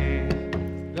 we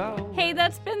can't go. Hey,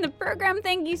 that's been the program.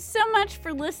 Thank you so much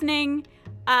for listening.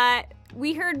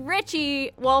 We heard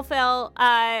Richie Wolfell,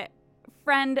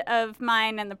 friend of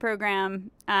mine and the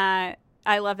program. I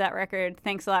love that record.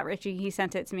 Thanks a lot, Richie. He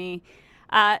sent it to me.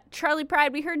 Charlie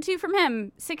Pride, we heard 2 from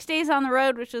him. 6 Days on the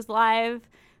Road, which was live.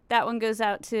 That one goes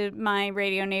out to my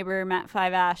radio neighbor, Matt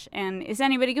Five Ash. And Is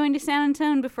Anybody Going to San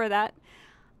Antone before that?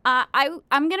 I'm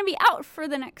going to be out for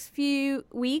the next few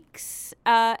weeks.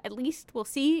 At least we'll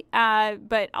see.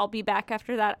 But I'll be back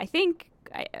after that, I think.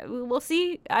 We'll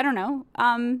see. I don't know.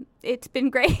 It's been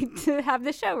great to have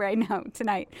the show right now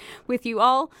tonight with you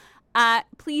all.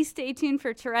 Please stay tuned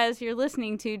for Therese. You're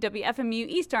listening to WFMU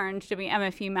East Orange,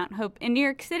 WMFU Mount Hope in New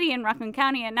York City and Rockland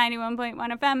County at 91.1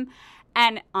 FM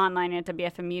and online at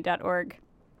WFMU.org.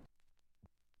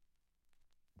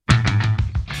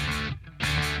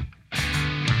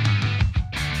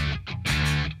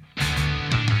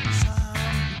 Some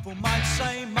people might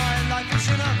say my life is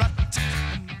in a rut.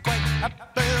 Quite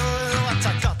happy with what I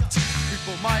got.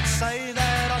 People might say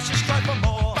that I should strive for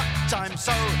more, but I'm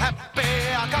so happy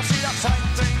I can see the fine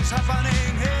things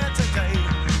happening here today.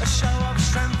 A show of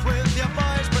strength with your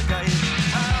boys brigade.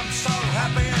 I'm so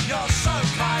happy and you're so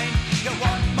kind. You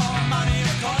want more money,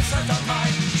 of course I don't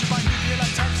mind. So my nuclear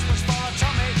text was for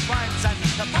atomic crimes, and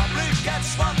the public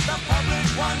gets what the public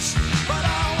wants. But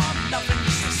I want nothing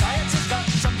society's got.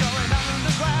 I'm going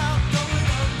underground.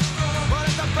 What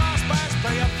if the brass bands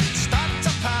play up? Start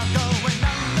to pound, going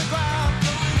underground.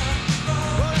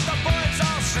 What if the boys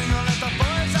all sing, or let the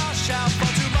boys all shout for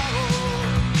tomorrow?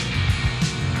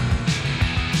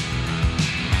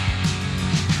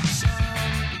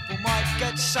 Some people might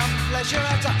get some pleasure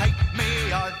out of hate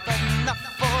me. I've enough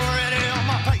already on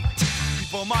my plate.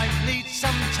 People might need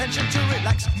some tension to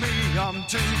relax me. I'm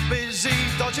too busy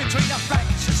dodging between the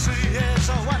facts. You see, here's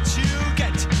what you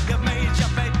get. You've made your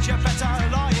bed, you better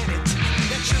lie in it.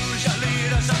 You choose your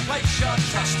leaders and place your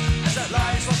trust, as their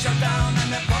lies wash you down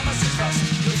and their promises rust.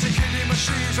 Using killing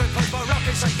machines with paper,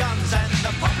 rockets and guns, and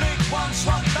the public wants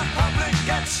what the public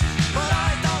gets. But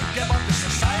I don't give what the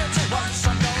society wants.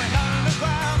 I'm going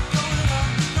underground.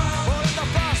 What if the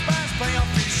brass bands play up,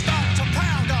 we start to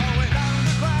pound, going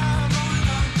underground.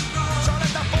 So let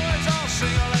the boys all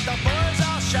sing, or let the boys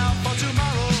all shout for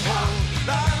tomorrow.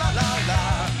 La la la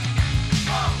la,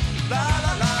 la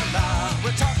la la la.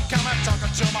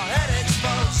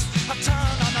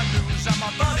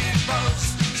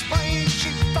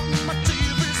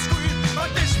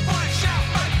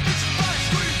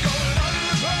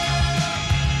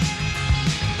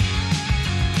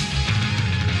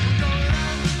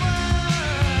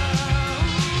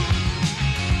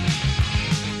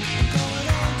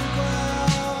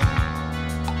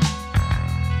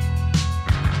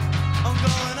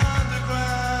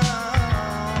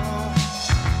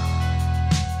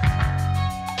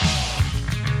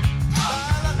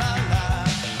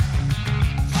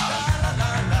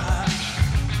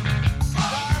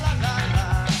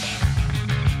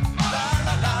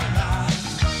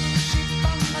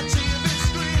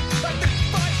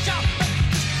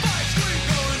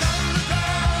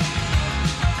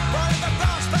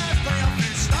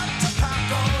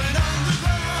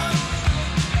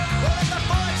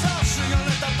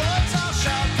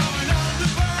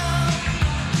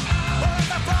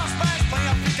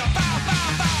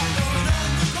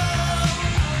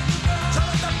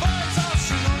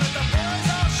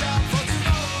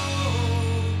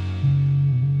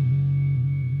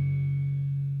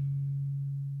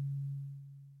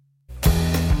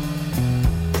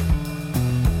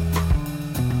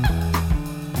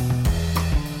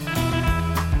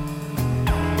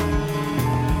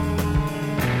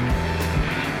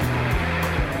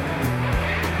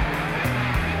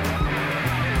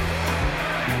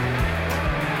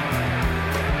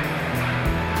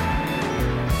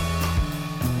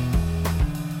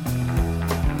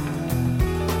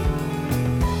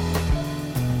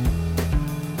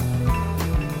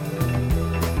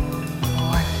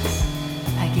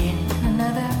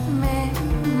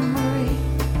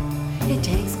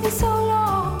 so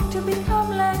long to become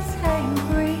less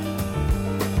angry.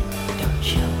 Don't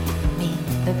show me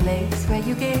the place where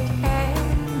you get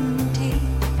empty.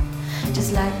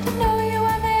 Just like to know you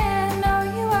are there, know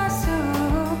you are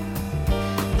soon.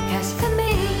 Because for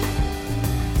me,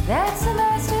 that's a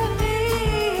masterpiece.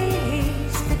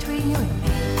 Between you and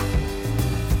me,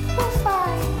 we'll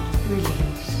find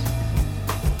release.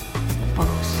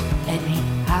 Books led me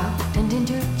out and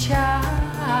into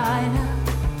China,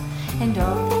 and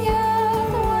all the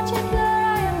earth watching blur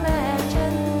I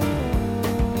imagined.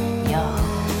 Your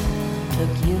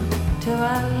took you to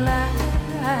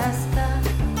Alaska.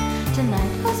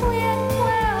 Tonight was weird,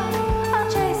 well, I'll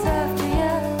chase after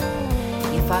you.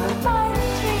 You followed my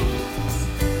dreams.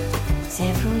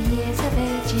 Several years of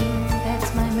aging, that's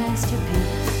my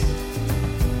masterpiece.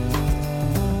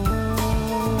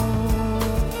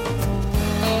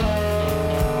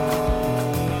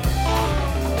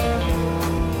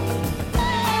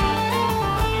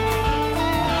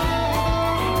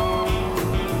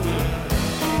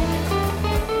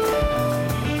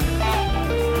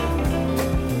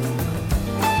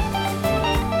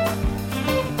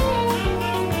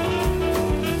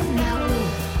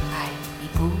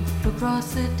 Across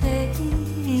the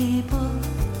table,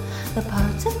 the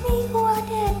parts of me who are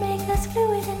dead make us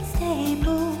fluid and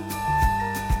stable.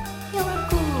 You're a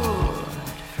good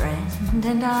friend,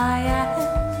 and I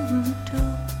am too.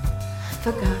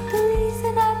 Forgot the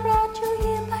reason I brought you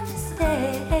here by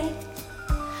mistake,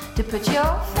 to put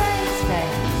your face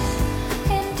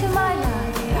into my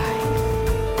life.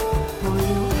 Pull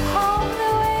you all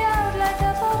the way out like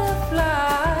a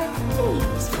butterfly.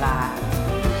 Please fly.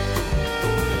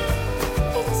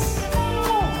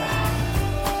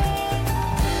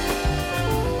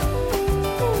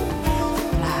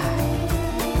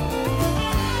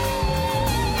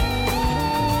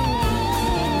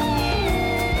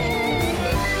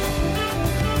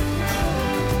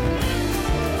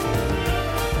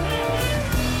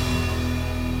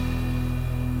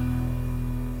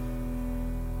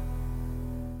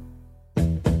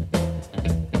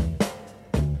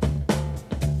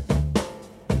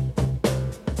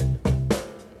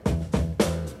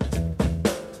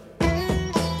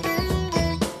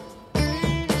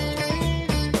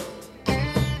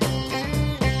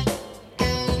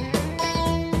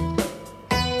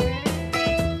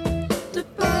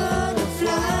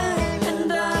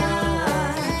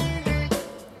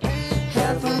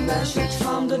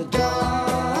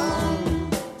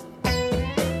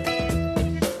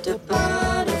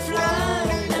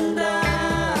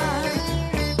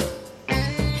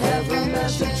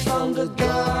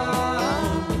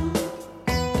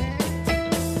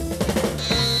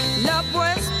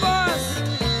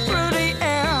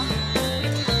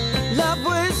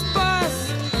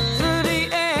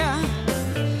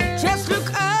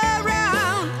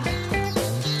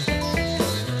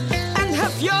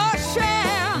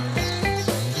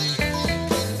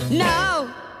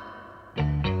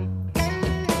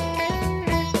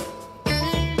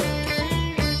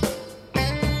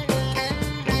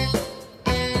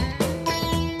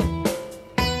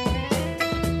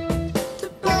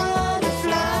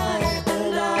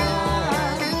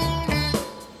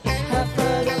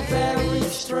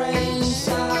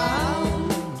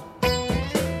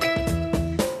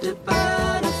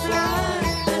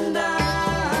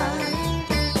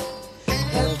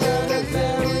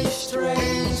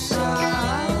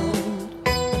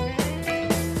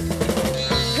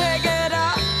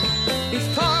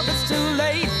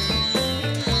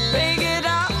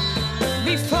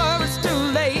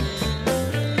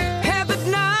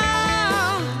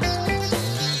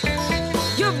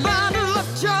 Goodbye.